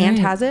family. My aunt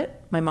has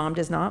it. My mom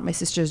does not. My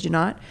sisters do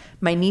not.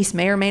 My niece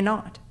may or may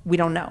not. We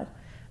don't know.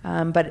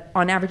 But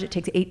on average, it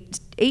takes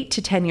 8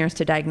 to 10 years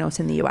to diagnose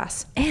in the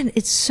U.S. And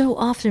it's so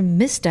often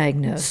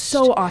misdiagnosed.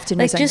 So often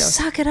misdiagnosed. Just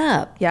suck it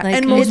up. Yeah. Like,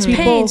 and most it's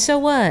people, pain, so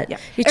what? Yeah.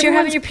 You're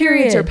having your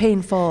period. Are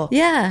painful.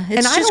 Yeah. It's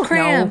and just I don't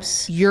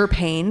cramps. know your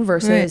pain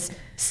versus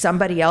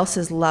somebody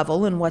else's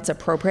level and what's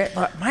appropriate.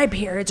 But my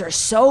periods are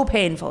so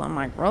painful. I'm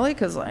like, really?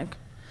 Because like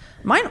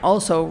mine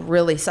also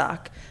really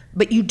suck.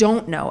 But you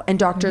don't know. And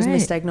doctors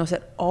misdiagnose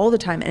it all the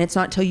time. And it's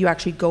not until you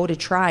actually go to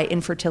try,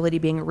 infertility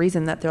being a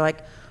reason, that they're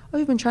like, oh,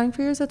 you've been trying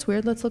for years? That's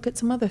weird. Let's look at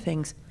some other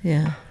things.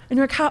 Yeah. And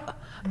you're like, how?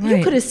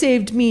 You could have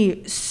saved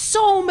me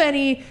so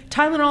many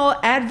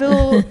Tylenol,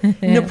 Advil,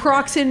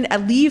 naproxen,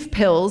 Aleve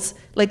pills.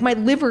 Like my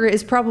liver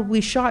is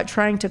probably shot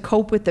trying to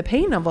cope with the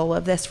pain of all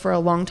of this for a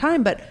long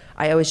time. But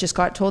I always just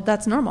got told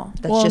that's normal.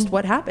 That's just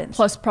what happens.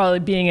 Plus probably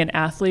being an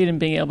athlete and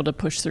being able to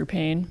push through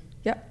pain.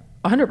 Yeah,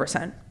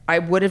 100%. I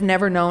would have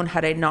never known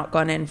had I not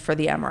gone in for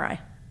the MRI.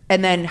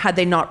 And then had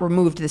they not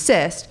removed the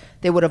cyst,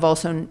 they would have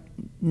also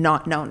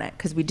not known it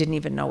because we didn't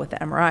even know with the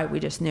MRI. We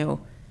just knew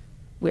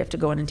we have to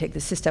go in and take the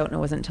cyst out. And it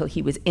wasn't until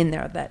he was in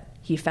there that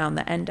he found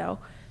the endo.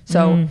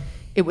 So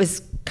it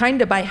was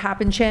kind of by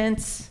happen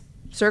chance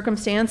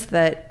circumstance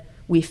that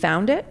we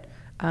found it.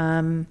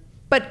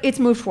 But it's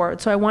moved forward.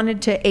 So I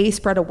wanted to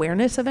spread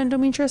awareness of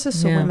endometriosis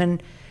so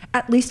women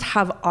at least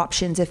have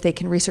options if they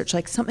can research,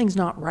 like something's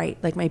not right.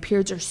 Like my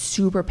periods are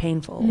super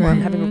painful or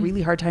I'm having a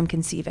really hard time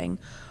conceiving.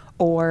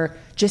 Or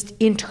just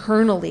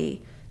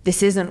internally,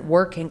 this isn't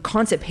working.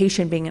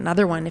 Constipation being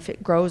another one. If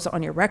it grows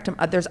on your rectum,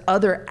 there's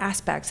other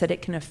aspects that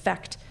it can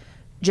affect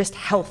just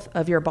health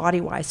of your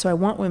body wise. So I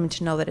want women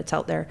to know that it's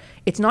out there.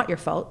 It's not your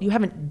fault. You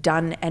haven't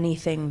done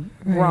anything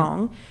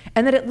wrong,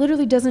 and that it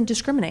literally doesn't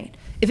discriminate.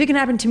 If it can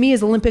happen to me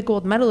as Olympic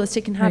gold medalist,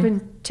 it can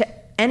happen to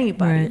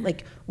anybody.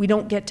 Like we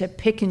don't get to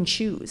pick and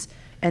choose.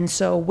 And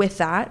so with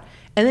that,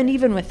 And then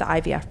even with the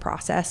IVF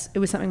process, it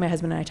was something my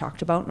husband and I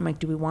talked about. I'm like,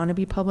 do we want to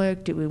be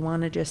public? Do we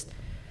want to just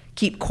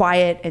keep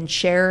quiet and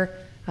share?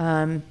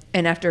 And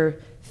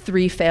after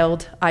 3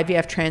 failed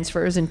IVF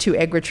transfers and 2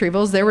 egg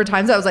retrievals, there were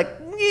times I was like,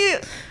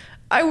 yeah,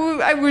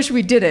 I wish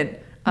we didn't.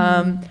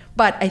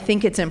 But I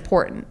think it's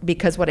important,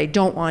 because what I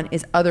don't want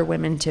is other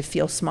women to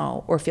feel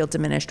small or feel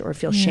diminished or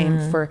feel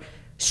shamed for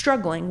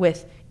struggling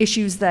with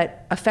issues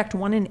that affect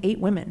 1 in 8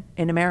 women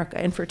in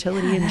America.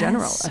 Infertility in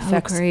general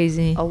affects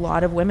a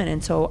lot of women.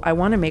 And so I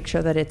want to make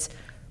sure that it's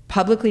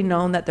publicly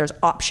known that there's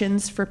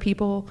options for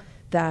people,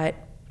 that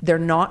they're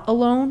not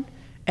alone,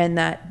 and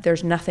that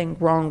there's nothing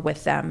wrong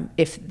with them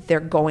if they're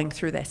going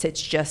through this.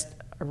 It's just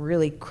a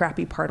really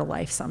crappy part of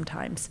life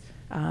sometimes.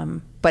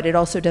 But it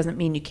also doesn't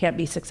mean you can't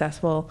be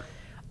successful.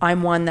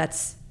 I'm one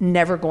that's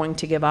never going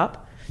to give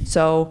up.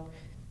 So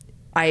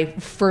I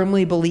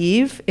firmly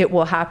believe it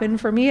will happen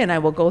for me, and I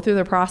will go through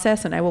the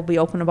process, and I will be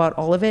open about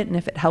all of it. And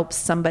if it helps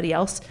somebody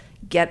else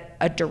get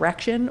a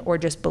direction, or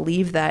just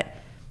believe that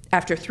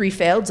after 3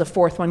 faileds, a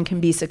 4th one can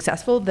be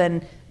successful,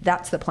 then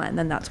that's the plan.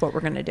 Then that's what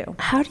we're going to do.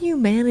 How do you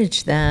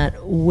manage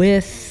that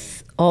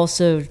with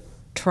also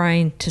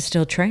trying to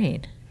still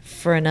train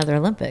for another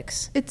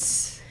Olympics?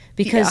 It's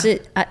because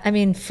I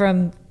mean,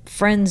 from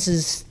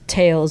friends'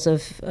 tales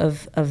of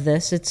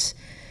this,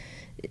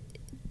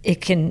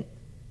 it can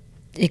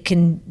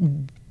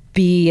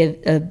be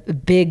a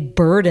big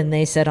burden,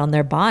 they said, on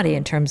their body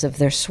in terms of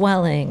their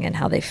swelling and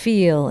how they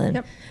feel,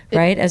 and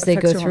right as they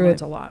go through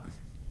it a lot.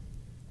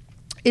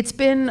 It's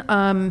been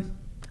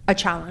a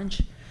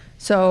challenge.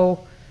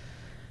 So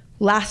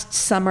last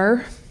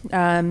summer,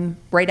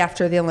 right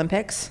after the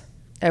Olympics,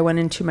 I went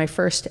into my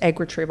first egg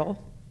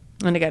retrieval.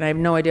 And again, I have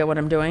no idea what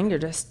I'm doing.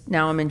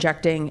 Now I'm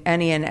injecting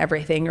any and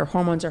everything. Your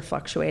hormones are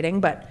fluctuating,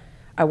 but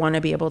I want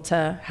to be able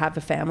to have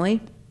a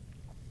family.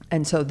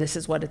 And so this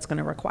is what it's going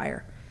to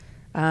require.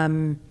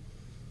 I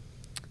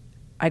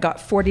got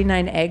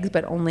 49 eggs,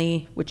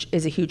 which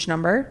is a huge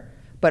number,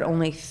 but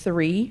only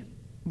 3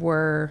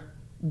 were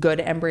good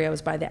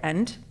embryos by the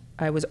end.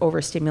 I was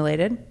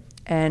overstimulated.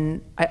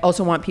 And I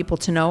also want people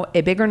to know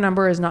a bigger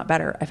number is not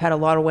better. I've had a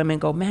lot of women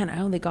go, man, I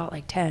only got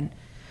like 10.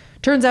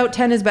 Turns out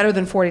 10 is better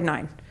than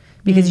 49,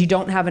 because you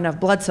don't have enough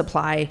blood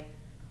supply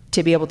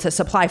to be able to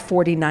supply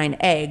 49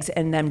 eggs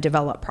and them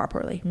develop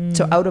properly.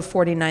 So out of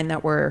 49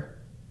 that were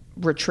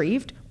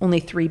retrieved, only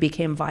 3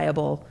 became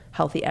viable,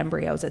 healthy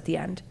embryos at the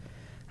end.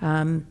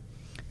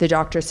 The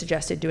doctor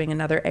suggested doing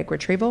another egg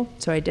retrieval.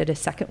 So I did a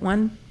second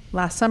one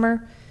last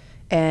summer.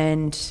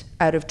 And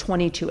out of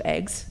 22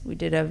 eggs, we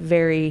did a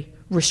very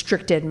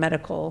restricted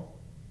medical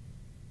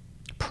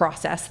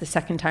process the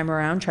second time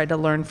around, tried to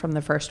learn from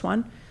the first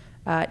one.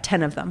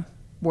 10 of them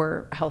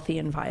were healthy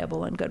and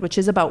viable and good, which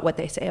is about what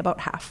they say,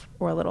 about half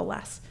or a little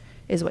less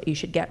is what you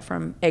should get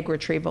from egg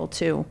retrieval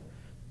to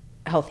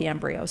healthy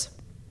embryos.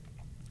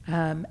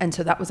 And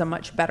so that was a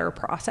much better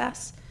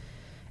process.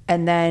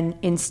 And then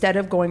instead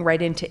of going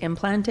right into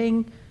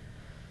implanting,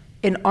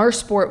 in our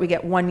sport, we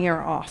get 1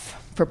 year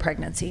off for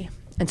pregnancy.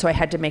 And so I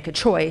had to make a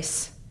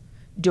choice.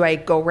 Do I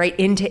go right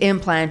into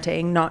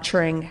implanting, not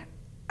sure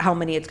how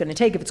many it's going to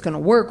take, if it's going to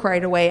work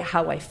right away,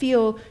 how I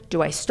feel?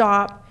 Do I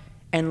stop?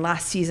 And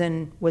last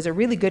season was a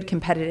really good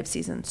competitive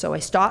season. So I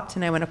stopped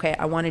and I went, okay,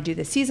 I want to do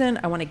this season.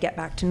 I want to get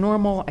back to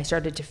normal. I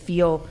started to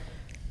feel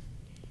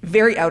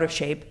very out of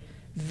shape,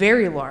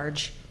 very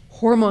large.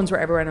 Hormones were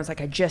everywhere. And I was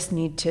like, I just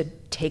need to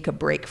take a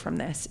break from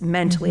this.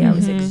 Mentally, I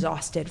was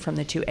exhausted from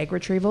the 2 egg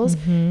retrievals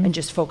and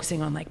just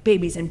focusing on like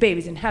babies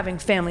and having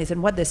families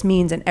and what this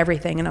means and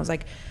everything. And I was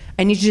like,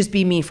 I need to just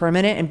be me for a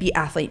minute and be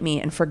athlete me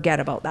and forget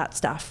about that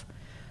stuff.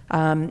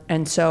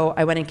 And so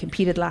I went and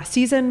competed last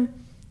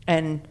season,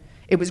 and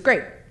it was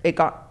great. It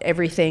got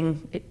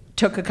everything. It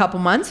took a couple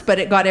months, but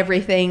it got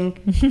everything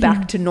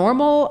back to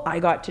normal. I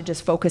got to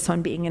just focus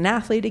on being an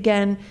athlete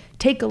again,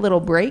 take a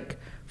little break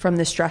from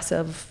the stress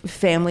of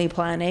family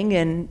planning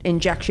and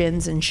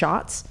injections and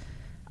shots,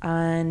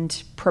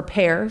 and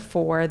prepare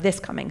for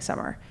this coming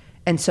summer.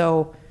 And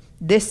so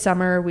this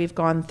summer we've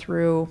gone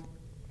through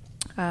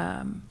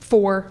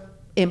 4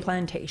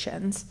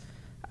 implantations.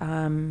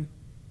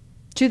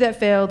 2 that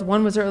failed,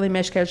 1 was early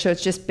miscarriage. So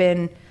it's just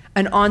been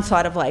an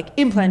onslaught of like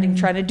implanting,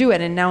 trying to do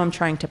it. And now I'm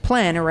trying to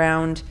plan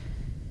around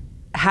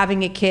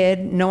having a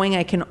kid, knowing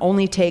I can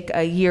only take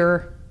a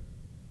year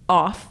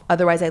off.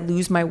 Otherwise I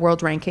lose my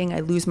world ranking. I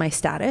lose my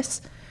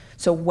status.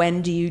 So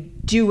when do you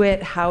do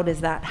it? How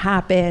does that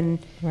happen?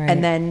 Right.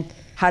 And then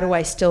how do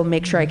I still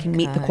make sure I can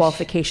meet the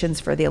qualifications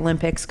for the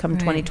Olympics come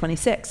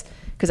 2026?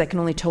 Because I can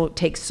only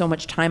take so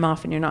much time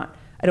off, and I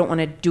don't want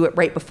to do it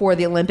right before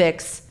the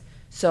Olympics.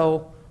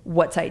 So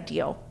what's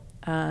ideal?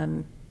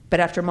 But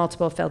after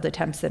multiple failed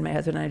attempts, then my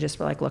husband and I just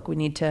were like, look,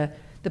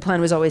 the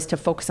plan was always to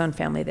focus on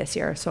family this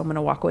year. So I'm going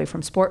to walk away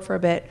from sport for a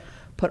bit,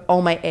 put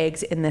all my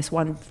eggs in this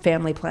one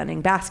family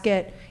planning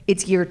basket.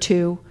 It's year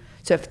 2.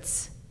 So if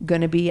it's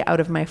going to be out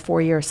of my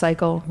 4-year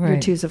cycle, year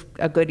 2 is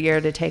a good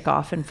year to take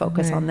off and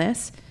focus on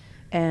this.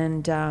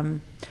 And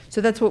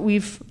so that's what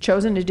we've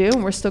chosen to do.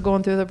 And we're still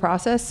going through the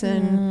process,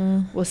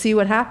 and we'll see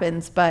what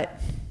happens.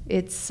 But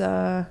it's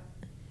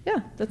yeah,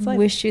 that's life.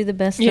 Wish you the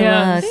best of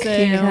Yeah, luck.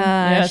 same. Gosh.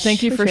 Yeah,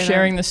 thank you for Appreciate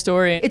sharing it. the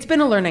story. It's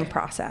been a learning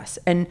process.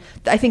 And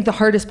I think the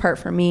hardest part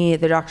for me,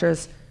 the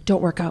doctors,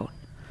 don't work out.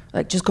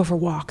 Like, just go for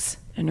walks.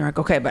 And you're like,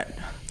 okay, but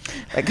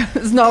like,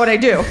 it's not what I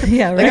do.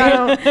 Yeah, Like,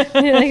 I right.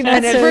 don't, You're like, and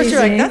 "That's at so first you're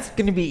like, easy." that's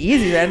going to be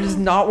easy then, just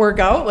not work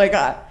out. Like,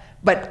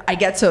 but I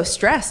get so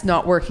stressed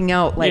not working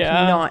out, like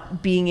Yeah.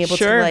 not being able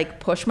Sure. to like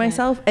push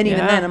myself. And even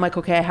Yeah. then I'm like,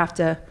 okay, I have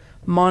to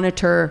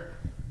monitor.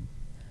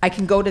 I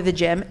can go to the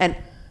gym, and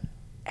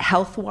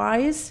health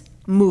wise,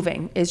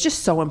 moving is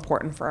just so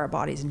important for our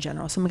bodies in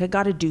general. So I'm like, I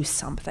got to do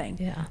something.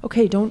 Yeah.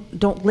 Okay.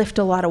 Don't lift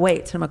a lot of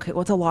weights. And I'm like, okay,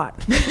 what's a lot?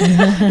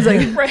 It's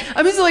like,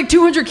 I'm used to like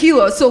 200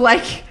 kilos. So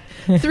like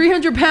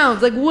 300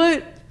 pounds, like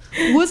what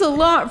was a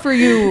lot for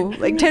you?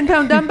 Like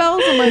 10-pound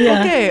dumbbells? I'm like,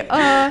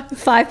 Yeah. okay,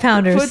 5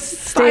 pounders. put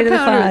State of the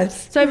 5-pounders.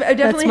 fives. So I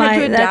definitely That's had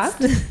to my- adapt.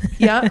 that's-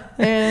 Yeah.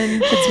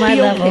 And my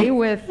be level. okay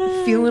with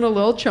feeling a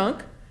little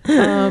chunk.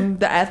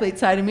 The athlete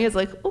side of me is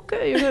like,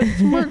 okay, you got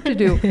some work to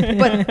do.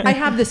 But I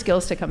have the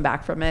skills to come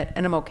back from it,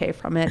 and I'm okay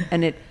from it.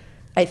 And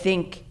I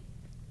think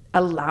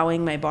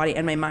allowing my body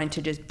and my mind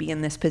to just be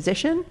in this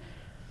position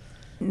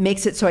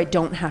makes it so I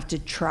don't have to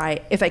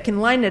try. If I can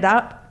line it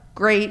up,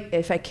 great.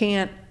 If I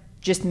can't,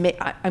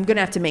 I'm going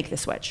to have to make the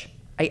switch.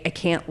 I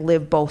can't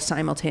live both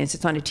simultaneously.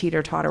 It's not a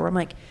teeter-totter where I'm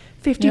like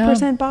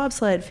 50%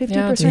 bobsled, 50%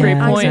 Yeah, that's a great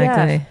point. IVF.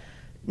 Exactly.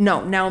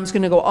 No, now I'm just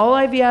going to go all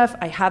IVF.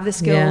 I have the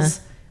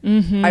skills.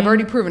 I've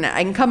already proven it.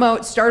 I can come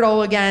out, start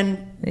all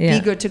again, Yeah.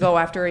 be good to go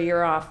after a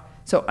year off.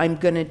 So I'm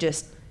going to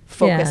just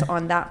focus Yeah.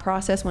 on that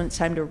process when it's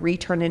time to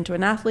return into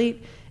an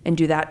athlete and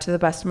do that to the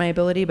best of my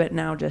ability. But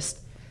now just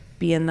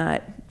be in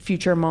that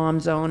future mom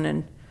zone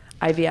and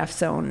IVF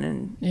zone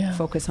and Yeah.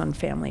 focus on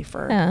family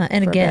for And for a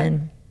bit.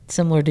 again,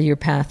 similar to your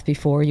path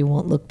before, you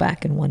won't look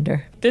back and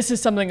wonder. This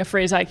is a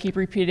phrase I keep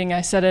repeating.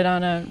 I said it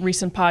on a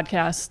recent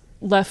podcast: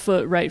 left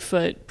foot, right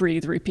foot,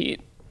 breathe,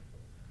 repeat.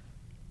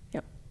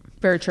 Yep.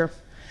 Very true.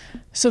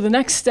 So the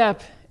next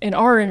step in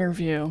our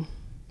interview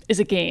is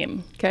a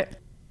game. Okay.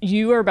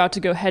 You are about to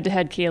go head to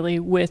head, Kaillie,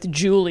 with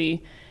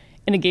Julie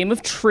in a game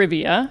of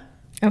trivia.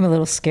 I'm a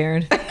little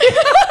scared.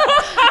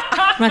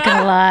 I'm not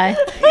gonna lie.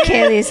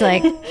 Kaylee's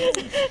like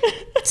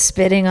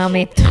spitting on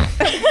me.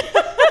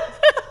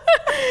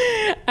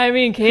 I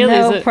mean,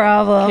 Kaylie's No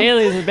problem.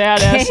 Kaylee's a badass.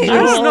 Kaylee's I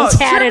don't know.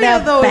 tatted Trivia,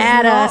 up though, is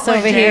badass not my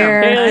over jam.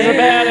 here. Kaylie's a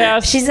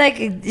badass. She's like,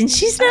 and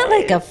she's not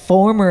like a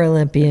former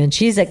Olympian.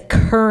 She's a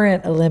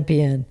current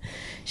Olympian.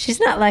 She's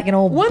not like an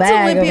old Once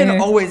bag Olympian, over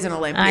here. always an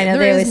Olympian. I know,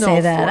 There they is always say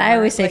no that. I former.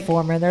 always say Like,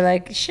 former. They're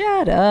like,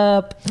 shut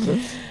up.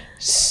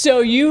 So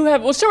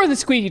we'll start with the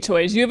squeaky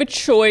toys. You have a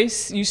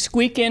choice. You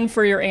squeak in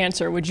for your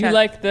answer. Would you Okay.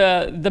 like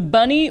the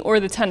bunny or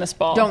the tennis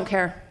ball? Don't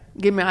care.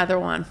 Give me either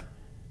one.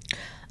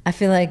 I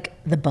feel like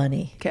the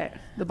bunny Okay.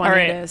 The bunny All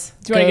right. it is.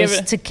 Do you want to goes give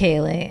it? to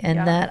Kaillie, and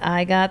Yeah. that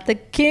I got the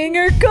King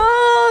or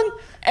Kong.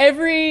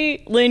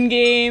 Every Lynn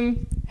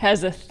game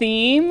has a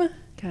theme.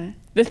 Okay.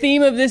 The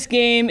theme of this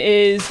game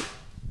is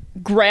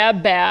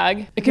grab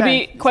bag. It could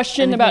Okay. be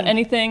question about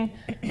anything.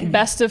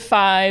 Best of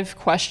 5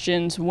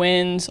 questions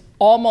wins,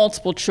 all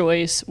multiple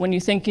choice. When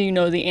you think you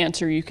know the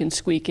answer, you can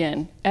squeak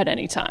in at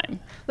any time.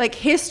 Like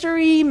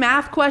history,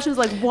 math questions,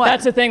 like what?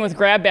 That's the thing with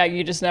grab bag,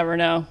 you just never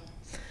know.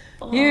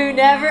 You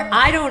never.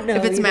 I don't know.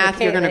 if it's either,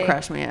 math, you're gonna Kaylee.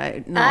 crush me. I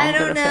I'm don't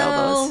gonna fail know.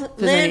 those. If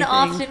there's Lynn anything.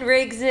 often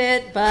rigs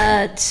it,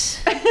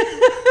 but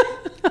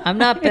I'm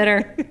not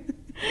bitter.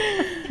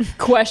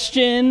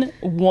 Question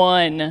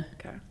 1.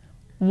 Okay.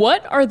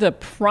 What are the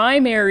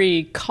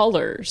primary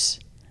colors?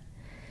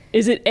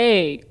 Is it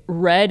A,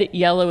 red,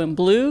 yellow, and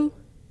blue,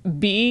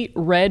 B,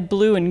 red,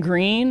 blue, and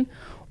green,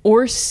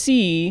 or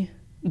C,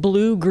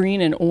 blue, green,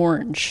 and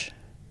orange?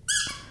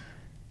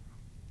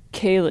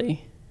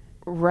 Kaillie.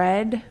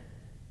 Red,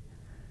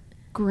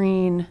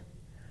 green.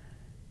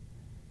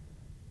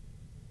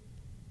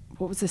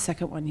 What was the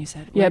second one you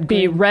said? Yeah,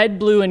 B, green. red,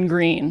 blue, and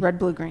green. Red,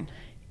 blue, green.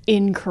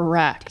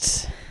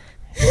 Incorrect.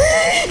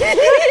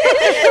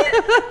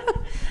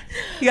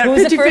 You got What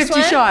a was the first 50-50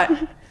 one?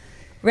 shot.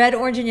 Red,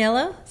 orange, and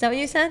yellow? Is that what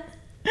you said?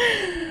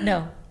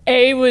 No.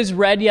 A was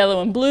red,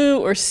 yellow, and blue,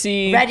 or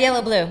C? Red,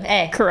 yellow, blue.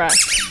 A. Correct.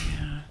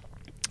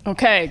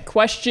 Okay,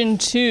 question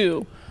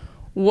 2.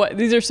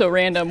 These are so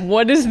random.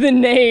 What is the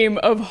name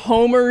of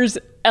Homer's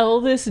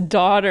eldest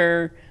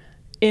daughter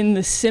in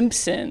The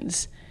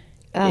Simpsons?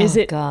 Oh, is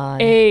it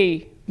God.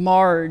 A,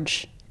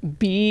 Marge,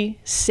 B,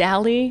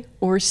 Sally,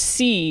 or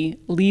C,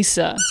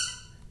 Lisa?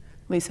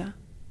 Lisa.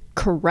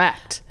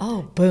 Correct.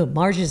 Oh, boom.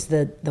 Marge is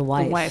the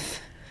wife.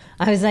 wife.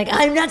 I was like,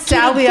 I'm not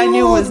Sally, getting I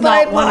knew was fooled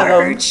by not one of them.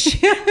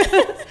 Marge.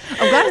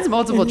 I'm glad it's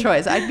multiple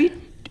choice. I'd be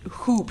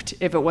hooped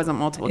if it wasn't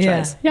multiple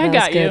choice. Yeah, I that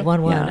was got good. you.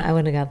 1-1. Yeah. I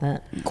wouldn't have got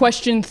that.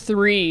 Question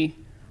 3.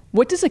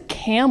 What does a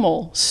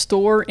camel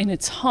store in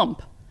its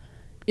hump?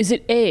 Is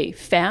it A,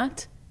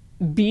 fat,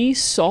 B,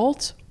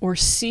 salt, or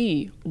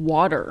C,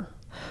 water?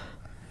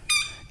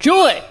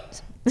 Julie!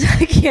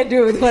 I can't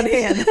do it with one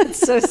hand. That's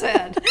so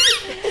sad.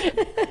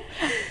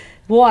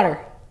 Water.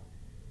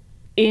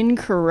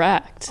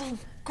 Incorrect.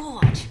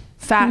 God.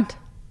 Fat.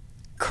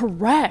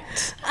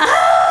 Correct.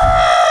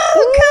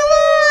 Oh,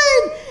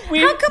 come on.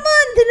 How come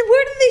on? Then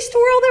where do they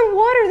store all their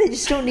water? They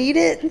just don't need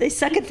it. They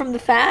suck it from the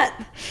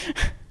fat.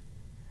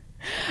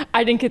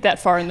 I didn't get that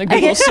far in the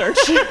Google search.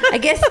 I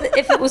guess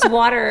if it was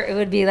water, it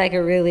would be like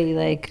a really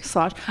like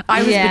Slosh.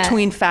 I was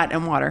between fat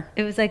and water.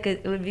 It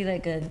would be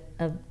like a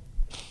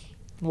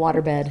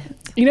waterbed.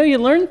 You know, you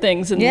learn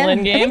things in the Lynn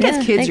I game. think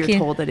as kids, thank you're you.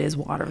 told it is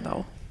water,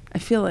 though. I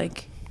feel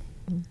like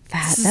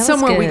Fat. That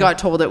somewhere was we good. got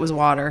told it was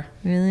water.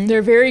 Really.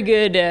 They're very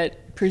good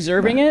at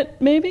preserving it,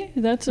 maybe?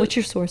 What's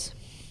your source?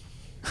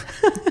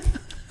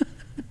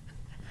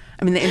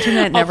 I mean, the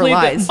internet never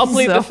lies. I'll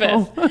plead the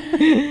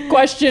fifth.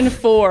 Question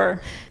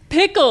 4.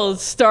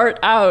 Pickles start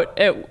out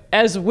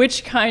as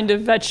which kind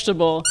of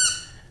vegetable?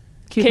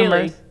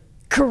 Cucumbers. Kaillie.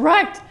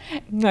 Correct.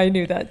 I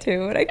knew that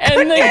too, but I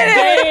And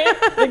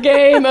the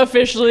game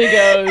officially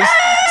goes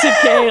to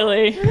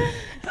Kaillie.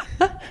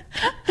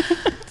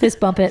 Fist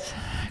bump it.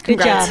 Good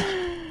Congrats. job.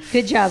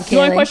 Good job, Kaillie. You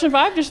want question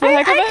 5 just for the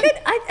heck of it?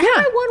 Have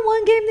I won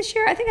one game this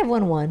year? I think I've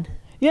won one.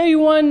 Yeah, you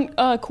won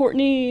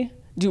Courtney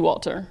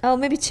Dewalter. Oh,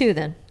 maybe 2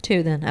 then.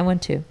 2 then. I won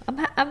 2.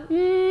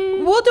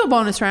 We'll do a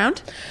bonus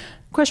round.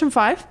 Question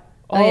 5.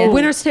 Oh, yeah.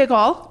 Winners take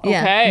all.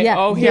 Yeah. Okay. Yeah.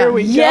 Oh, here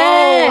we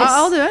Yes. go.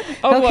 I'll do it.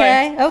 Oh,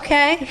 boy.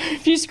 Okay.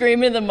 If you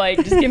scream in the mic,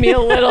 just give me a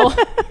little.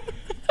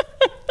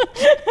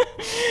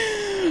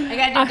 I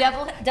got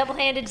to do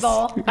double-handed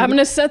ball. I'm going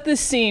to set this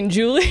scene.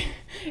 Julie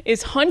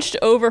is hunched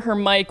over her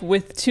mic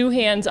with 2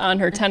 hands on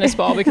her tennis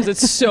ball because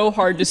it's so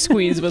hard to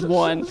squeeze with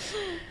one.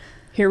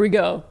 Here we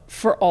go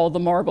for all the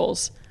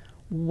marbles.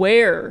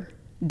 Where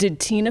did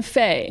Tina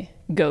Fey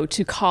go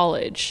to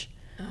college?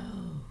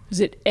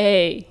 Is it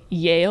A,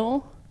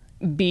 Yale,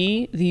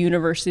 B, the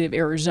University of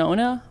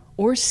Arizona,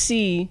 or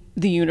C,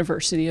 the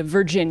University of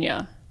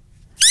Virginia?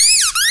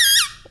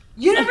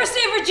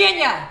 University of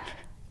Virginia.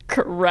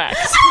 Correct.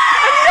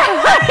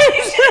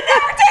 You should have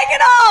never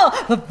taken all.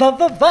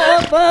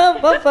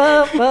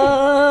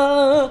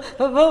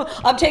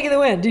 I'm taking the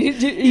win.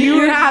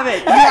 You have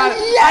it.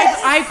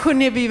 Yes. I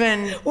couldn't have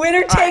even.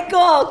 Winner take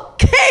all.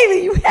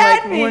 Kaillie, you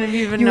had me. Wouldn't have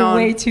even You're known.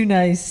 way too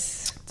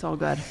nice. It's all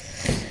good.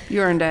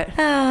 You earned it.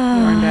 You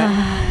earned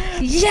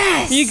it.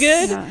 Yes. You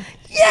good?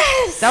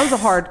 Yes. That was a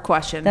hard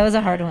question. That was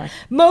a hard one.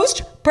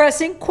 Most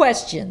pressing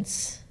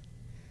questions.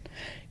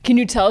 Can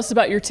you tell us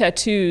about your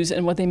tattoos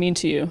and what they mean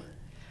to you?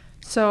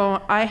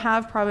 So I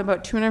have probably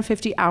about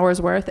 250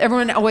 hours worth.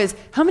 Everyone always,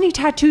 how many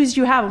tattoos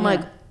do you have? I'm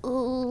like,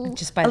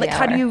 Just by the like, hour.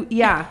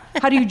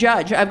 how do you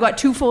judge? I've got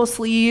 2 full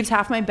sleeves,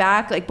 half my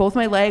back, like both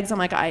my legs. I'm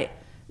like,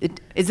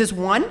 is this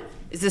 1?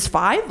 Is this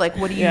 5? Like,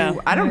 what do you, Yeah.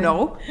 I don't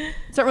know.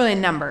 It's not really a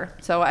number.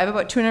 So I have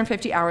about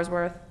 250 hours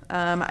worth.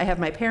 I have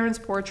my parents'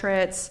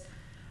 portraits.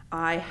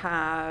 I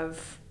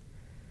have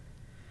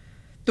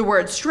the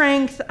word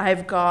strength.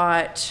 I've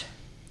got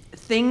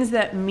things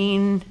that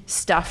mean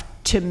stuff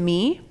to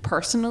me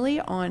personally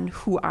on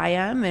who I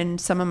am and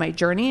some of my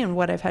journey and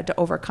what I've had to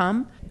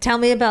overcome. Tell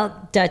me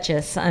about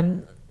Duchess.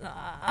 I'm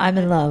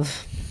in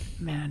love.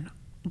 Man,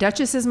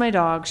 Duchess is my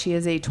dog. She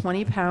is a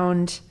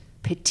 20-pound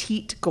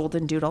petite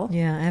golden doodle.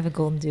 Yeah, I have a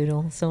golden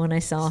doodle. So when I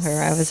saw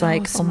her, I was So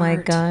like, oh my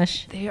smart.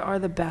 gosh. They are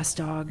the best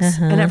dogs.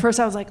 And at first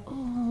I was like,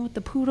 oh, with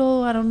the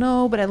poodle, I don't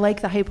know, but I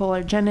like the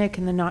hypoallergenic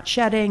and the not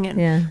shedding.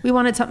 And we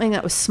wanted something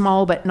that was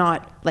small but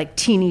not like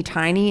teeny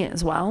tiny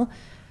as well.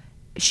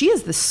 She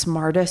is the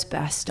smartest,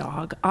 best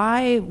dog.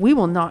 We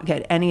will not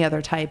get any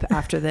other type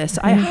after this.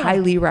 I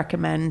highly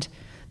recommend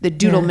the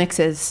doodle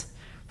mixes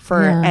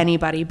for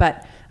anybody.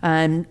 But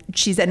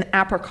she's an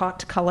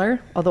apricot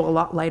color, although a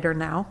lot lighter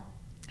now.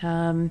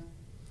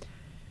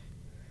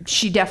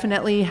 She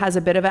definitely has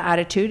a bit of an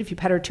attitude. If you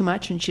pet her too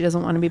much and she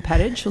doesn't want to be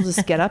petted, she'll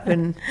just get up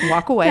and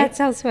walk away. That's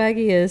how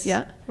Swaggy is.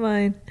 Yeah.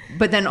 Mine.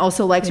 But then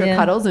also likes her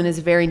cuddles and is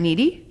very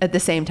needy at the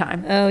same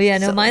time. Oh, yeah.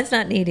 No, So- mine's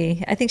not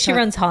needy. I think she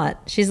runs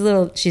hot. She's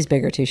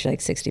bigger too. She's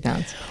like 60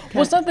 pounds.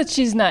 Well, it's not that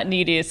she's not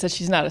needy, it's that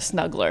she's not a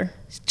snuggler.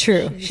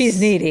 True.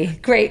 She's needy.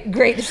 Great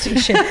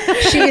distinction.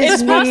 She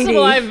is It's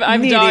possible needy.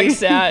 I've dog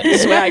sat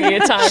Swaggy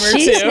a time or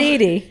She's two.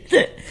 needy.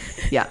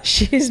 Yeah.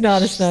 She's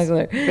not a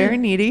snuggler. Very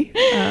needy.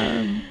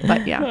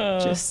 But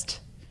yeah,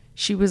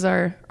 she was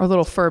our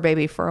little fur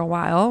baby for a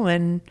while.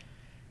 And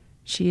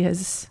she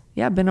has,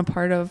 been a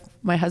part of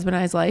my husband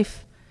and I's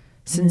life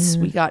since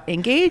we got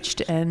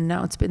engaged. And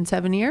now it's been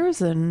 7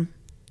 years and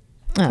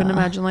couldn't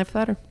imagine life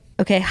without her.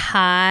 Okay.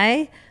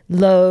 High,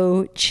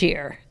 low,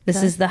 cheer.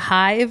 This is the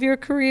high of your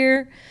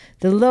career,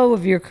 the low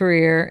of your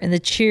career, and the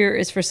cheer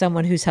is for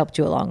someone who's helped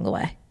you along the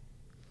way.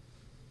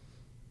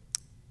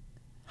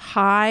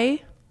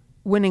 High,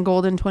 winning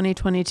gold in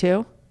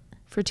 2022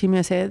 for Team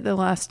USA at the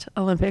last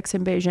Olympics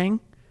in Beijing.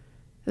 It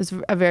was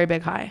a very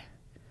big high.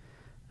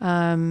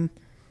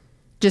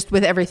 Just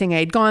with everything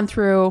I'd gone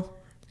through,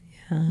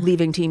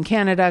 leaving Team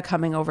Canada,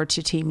 coming over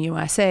to Team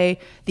USA,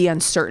 the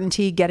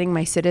uncertainty, getting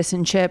my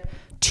citizenship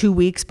 2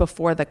 weeks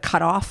before the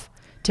cutoff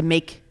to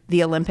make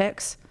the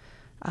Olympics,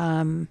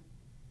 being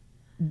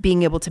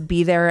able to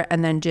be there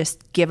and then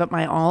just give it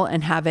my all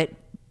and have it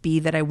be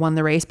that I won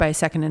the race by a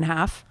second and a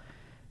half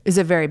is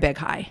a very big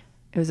high.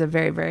 It was a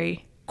very,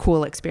 very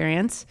cool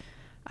experience.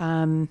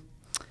 The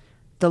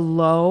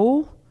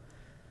low,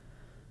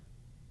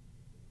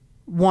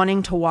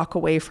 wanting to walk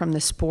away from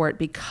the sport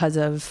because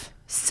of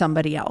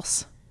somebody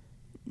else,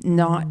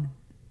 not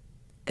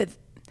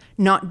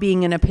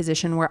being in a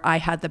position where I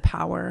had the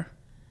power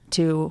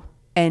to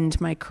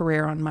end my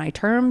career on my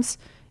terms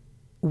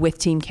with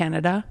Team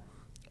Canada,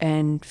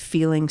 and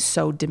feeling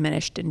so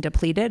diminished and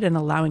depleted and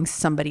allowing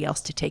somebody else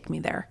to take me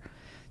there.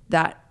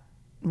 That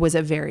was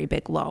a very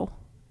big low.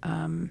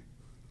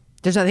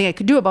 There's nothing I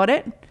could do about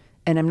it,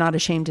 and I'm not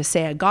ashamed to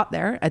say I got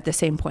there. At the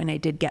same point, I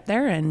did get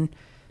there, and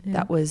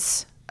that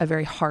was a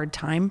very hard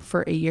time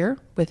for a year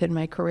within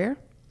my career.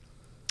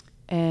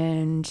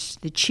 And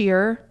the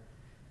cheer,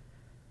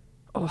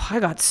 I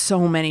got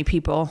so many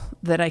people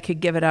that I could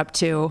give it up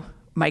to.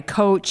 My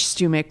coach,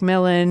 Stu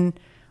McMillan,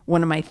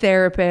 one of my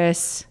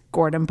therapists,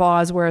 Gordon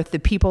Bosworth, the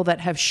people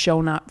that have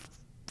shown up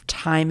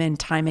time and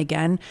time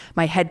again.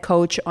 My head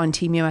coach on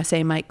Team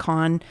USA, Mike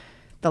Kahn,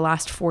 the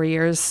last 4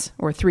 years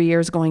or 3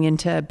 years going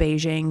into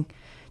Beijing,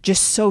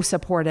 just so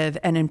supportive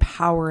and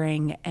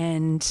empowering.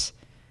 And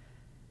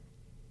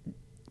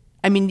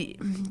I mean,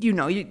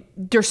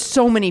 there's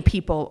so many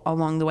people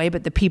along the way,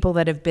 but the people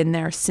that have been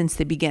there since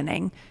the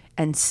beginning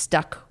and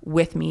stuck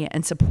with me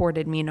and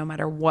supported me no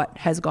matter what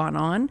has gone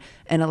on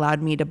and allowed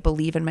me to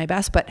believe in my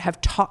best, but have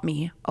taught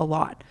me a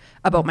lot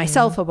about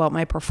myself, about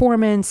my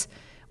performance,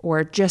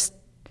 or just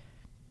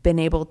been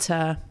able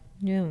to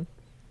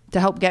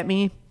help get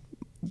me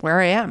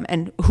where I am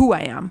and who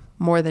I am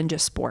more than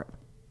just sport.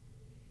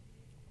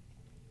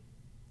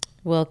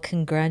 Well,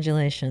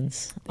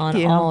 congratulations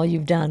on all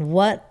you've done.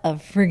 What a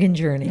friggin'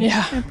 journey.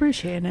 Yeah, I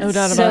appreciate it. No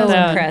doubt So about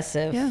that.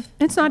 impressive. Yeah,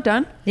 it's not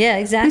done. Yeah,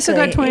 exactly. We still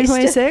got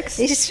 2026.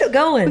 He's still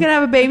going. We're going to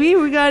have a baby.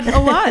 We got a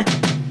lot.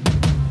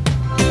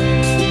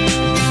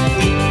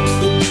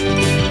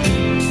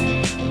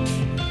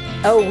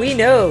 Oh, we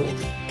know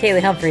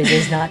Kaillie Humphries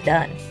is not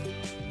done.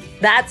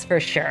 That's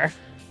for sure.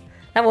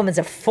 That woman's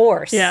a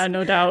force. Yeah,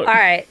 no doubt. All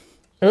right.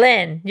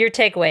 Lynn, your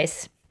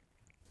takeaways.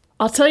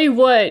 I'll tell you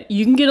what,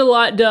 you can get a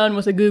lot done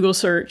with a Google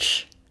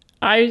search.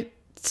 I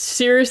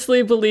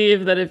seriously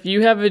believe that if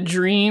you have a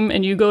dream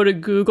and you go to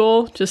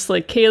Google, just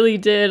like Kaillie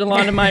did,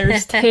 Alana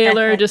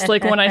Myers-Taylor, just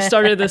like when I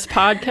started this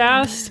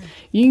podcast,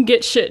 you can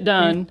get shit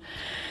done.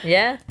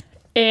 Yeah.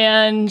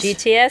 And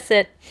GTS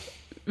it.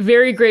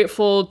 very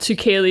grateful to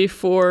Kaillie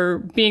for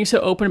being so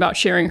open about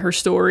sharing her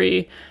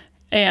story,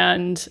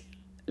 and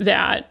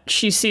that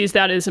she sees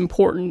that as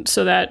important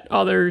so that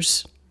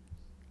others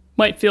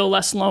might feel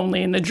less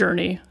lonely in the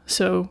journey.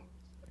 So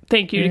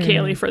thank you to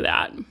Kaillie for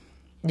that.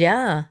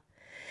 Yeah.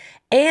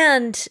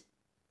 And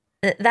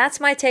that's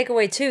my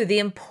takeaway too. The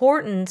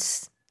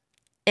importance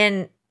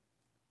and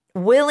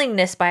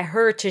willingness by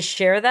her to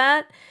share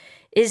that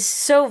is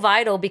so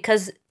vital,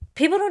 because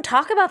people don't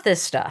talk about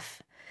this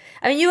stuff.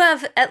 I mean, you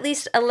have at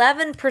least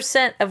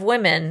 11% of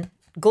women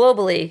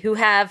globally who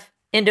have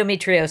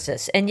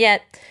endometriosis, and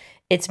yet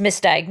it's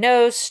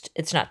misdiagnosed.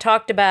 It's not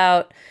talked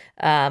about.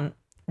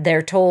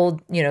 They're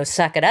told,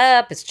 suck it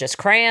up. It's just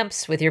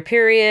cramps with your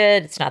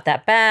period. It's not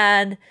that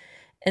bad.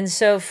 And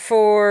so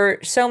for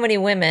so many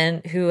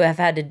women who have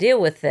had to deal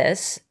with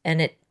this,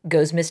 and it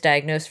goes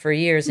misdiagnosed for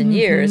years and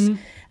years,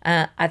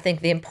 I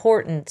think the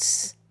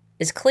importance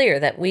is clear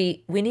that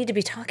we need to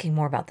be talking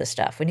more about this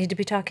stuff. We need to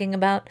be talking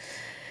about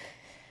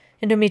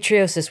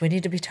endometriosis. We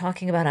need to be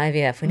talking about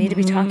IVF. We need to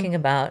be talking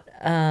about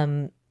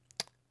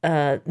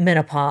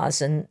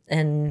menopause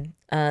and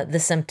the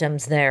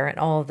symptoms there and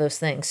all of those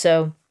things.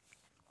 So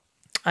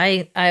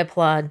I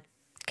applaud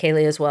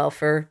Kaillie as well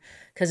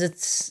because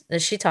it's,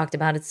 as she talked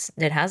about,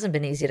 it hasn't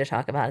been easy to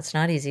talk about. It's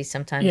not easy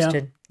sometimes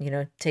to,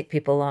 take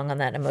people along on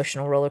that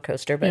emotional roller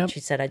coaster. But she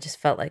said, I just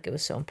felt like it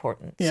was so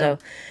important. Yeah. So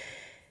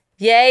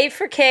yay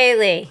for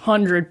Kaillie.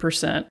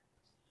 100%.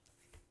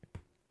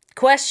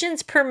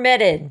 Questions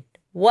permitted.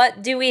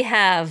 What do we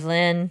have,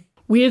 Lynn?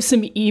 We have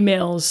some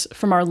emails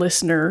from our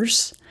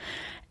listeners.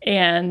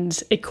 And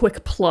a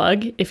quick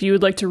plug, if you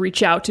would like to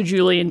reach out to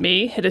Julie and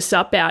me, hit us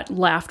up at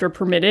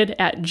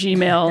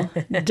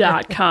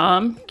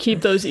laughterpermitted@gmail.com.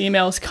 Keep those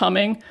emails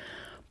coming.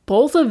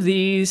 Both of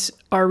these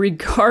are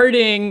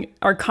regarding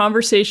our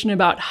conversation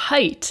about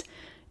height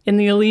in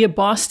the Aaliyah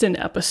Boston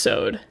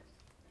episode.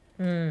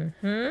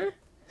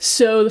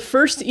 So the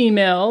first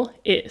email,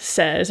 it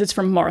says, it's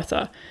from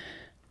Martha.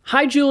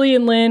 Hi, Julie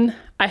and Lynn.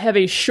 I have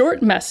a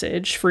short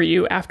message for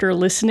you after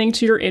listening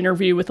to your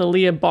interview with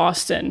Aaliyah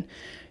Boston.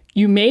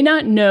 You may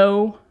not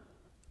know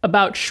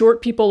about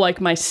short people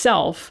like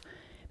myself.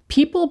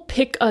 People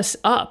pick us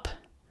up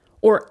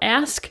or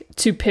ask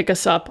to pick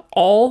us up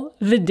all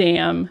the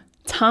damn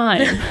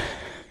time.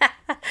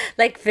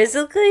 Like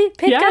physically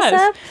pick us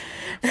up?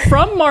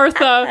 From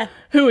Martha,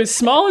 who is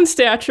small in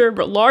stature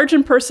but large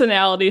in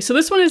personality. So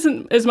this one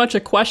isn't as much a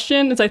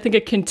question as I think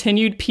a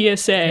continued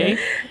PSA.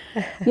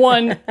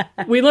 One,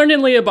 we learned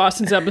in Leah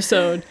Boston's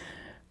episode,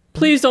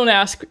 please don't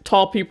ask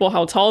tall people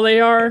how tall they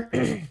are.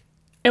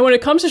 And when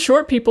it comes to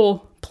short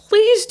people,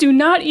 please do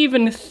not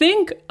even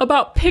think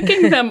about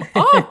picking them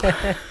up.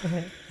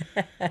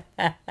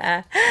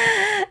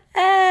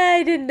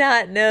 I did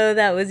not know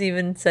that was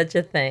even such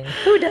a thing.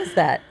 Who does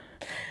that?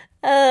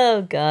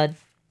 Oh, God.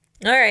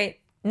 All right.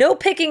 No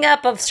picking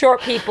up of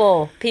short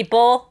people.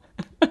 People.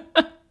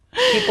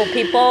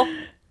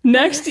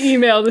 Next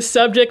email, the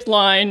subject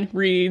line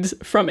reads,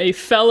 from a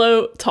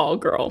fellow tall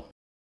girl.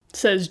 It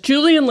says,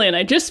 Julie and Lynn,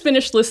 I just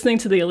finished listening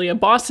to the Aaliyah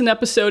Boston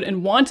episode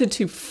and wanted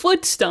to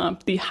foot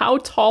stomp the how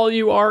tall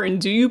you are and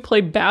do you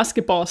play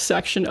basketball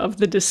section of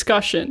the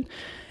discussion.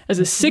 As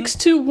a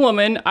 6'2"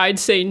 woman, I'd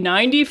say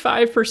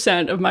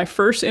 95% of my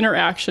first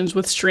interactions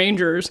with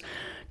strangers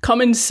come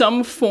in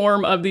some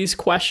form of these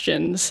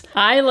questions.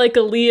 I, like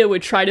Aaliyah,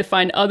 would try to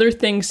find other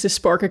things to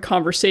spark a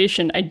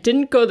conversation. I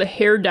didn't go the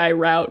hair dye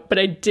route, but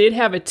I did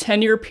have a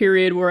 10-year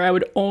period where I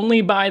would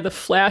only buy the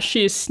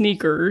flashiest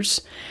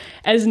sneakers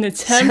as an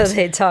attempt So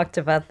they talked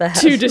about that.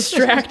 to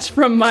distract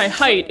from my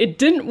height. It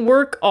didn't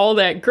work all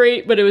that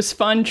great, but it was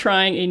fun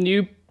trying a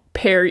new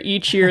pair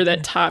each year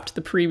that topped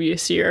the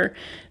previous year.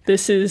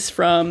 This is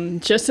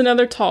from just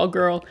another tall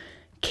girl,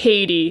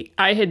 Katie.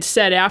 I had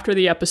said after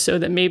the episode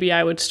that maybe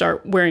I would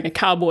start wearing a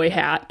cowboy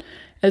hat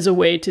as a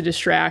way to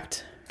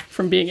distract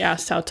from being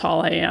asked how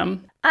tall I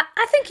am.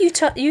 I think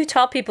you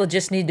tall people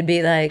just need to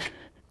be like,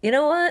 you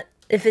know what?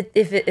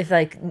 If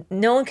like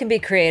no one can be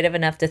creative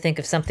enough to think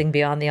of something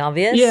beyond the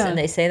obvious, and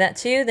they say that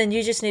to you, then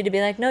you just need to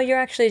be like, no, you're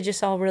actually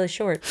just all really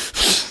short.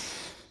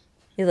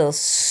 You little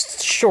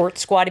short,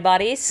 squatty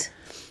bodies.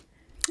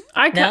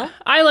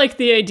 I like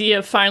the idea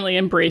of finally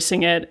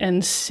embracing it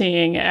and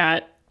seeing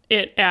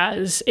it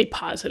as a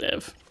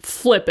positive.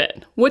 Flip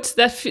it. What's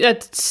that?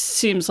 That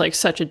seems like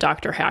such a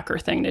Dr. Hacker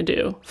thing to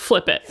do.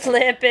 Flip it.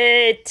 Flip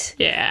it.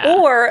 Yeah.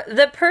 Or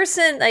the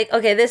person, like,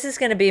 okay, this is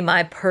going to be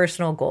my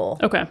personal goal.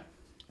 Okay.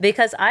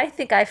 Because I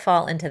think I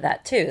fall into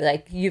that too.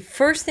 Like,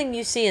 first thing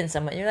you see in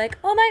someone, you're like,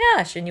 oh my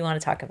gosh, and you want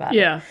to talk about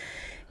it.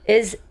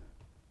 Is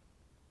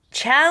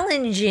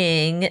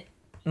challenging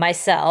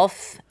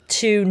myself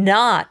to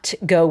not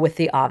go with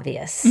the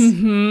obvious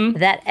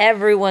that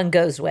everyone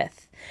goes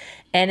with,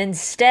 and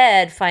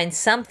instead find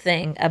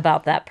something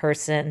about that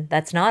person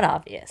that's not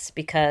obvious,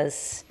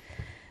 because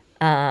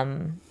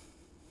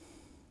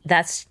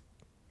that's,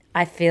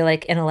 I feel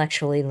like,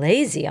 intellectually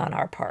lazy on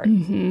our part.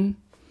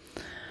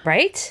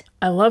 Right?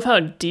 I love how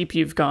deep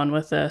you've gone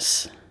with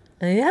this.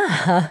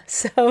 Yeah.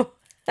 So,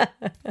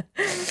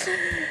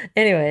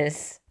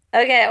 anyways.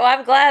 Okay. Well,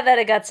 I'm glad that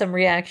it got some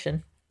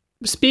reaction.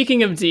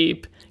 Speaking of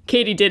deep,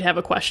 Katie did have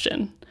a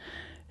question.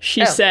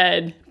 She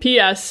said,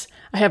 P.S.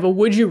 I have a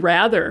would you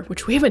rather,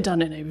 which we haven't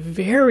done in a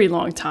very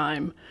long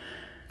time.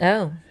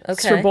 Oh, okay.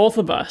 It's for both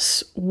of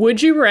us.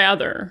 Would you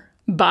rather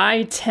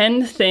buy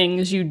 10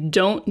 things you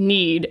don't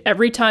need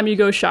every time you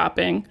go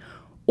shopping,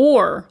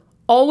 or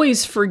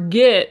always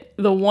forget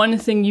the one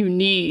thing you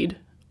need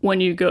when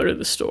you go to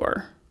the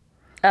store?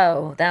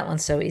 Oh, that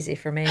one's so easy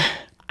for me.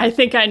 I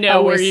think I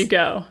know where you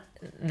go.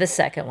 The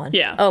second one.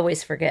 Yeah.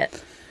 Always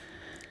forget.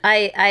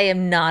 I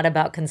am not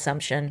about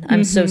consumption.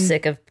 I'm so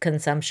sick of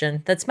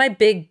consumption. That's my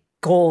big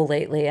goal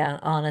lately,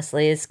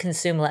 honestly, is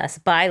consume less,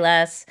 buy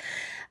less.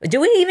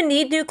 Do we even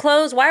need new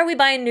clothes? Why are we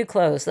buying new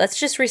clothes? Let's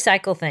just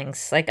recycle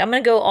things. Like, I'm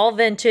going to go all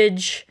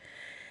vintage,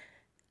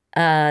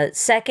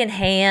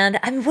 secondhand.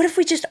 I mean, what if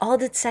we just all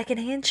did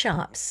secondhand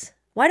shops?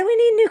 Why do we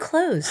need new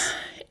clothes?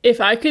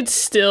 If I could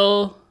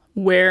still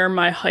wear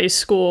my high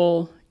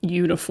school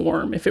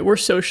uniform, if it were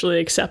socially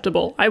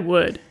acceptable, I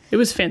would. It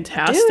was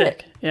fantastic. Do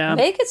it. Yeah.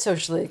 Make it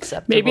socially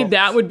acceptable. Maybe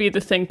that would be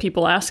the thing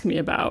people ask me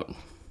about.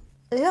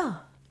 Yeah.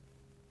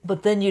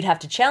 But then you'd have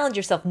to challenge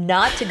yourself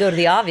not to go to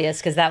the obvious,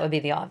 because that would be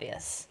the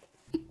obvious.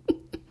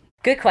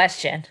 Good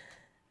question.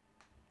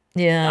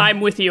 Yeah. I'm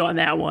with you on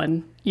that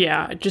one.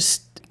 Yeah.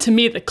 Just, to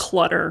me, the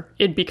clutter,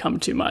 it'd become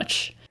too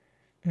much.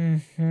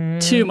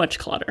 Too much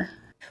clutter.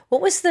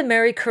 What was the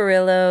Mary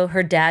Carrillo?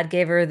 Her dad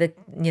gave her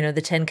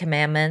the 10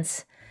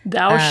 Commandments.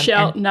 Thou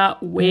shalt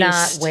not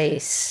waste. Not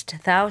waste.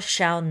 Thou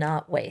shalt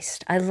not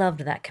waste. I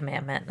loved that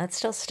commandment. That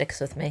still sticks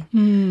with me.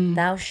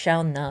 Thou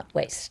shalt not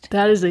waste.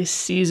 That is a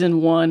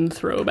season 1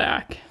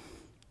 throwback.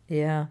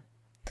 Yeah.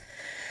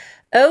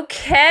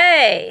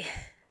 Okay.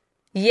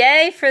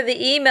 Yay for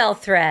the email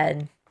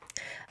thread.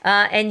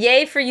 And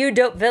yay for you,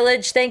 Dope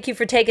Village. Thank you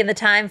for taking the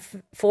time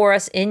for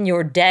us in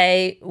your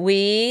day.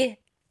 We,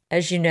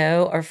 as you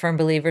know, are firm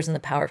believers in the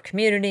power of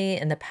community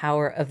and the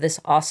power of this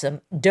awesome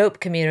dope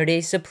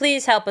community. So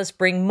please help us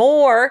bring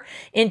more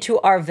into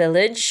our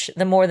village.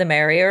 The more the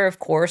merrier, of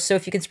course. So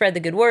if you can spread the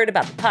good word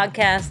about the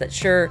podcast, that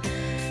sure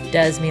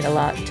does mean a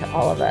lot to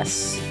all of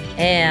us.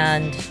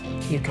 And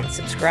you can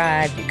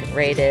subscribe, you can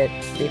rate it,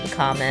 leave a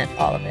comment,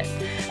 all of it.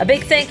 A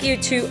big thank you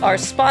to our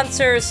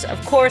sponsors,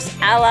 of course,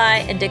 Ally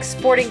and Dick's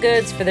Sporting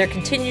Goods, for their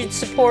continued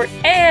support,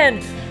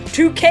 and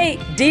to Kate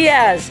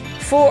Diaz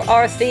for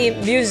our theme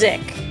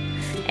music.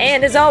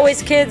 And as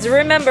always, kids,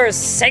 remember,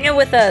 sing it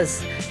with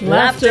us.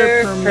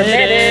 Laughter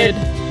permitted.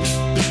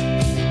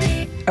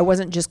 I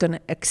wasn't just going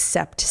to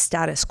accept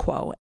status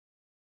quo.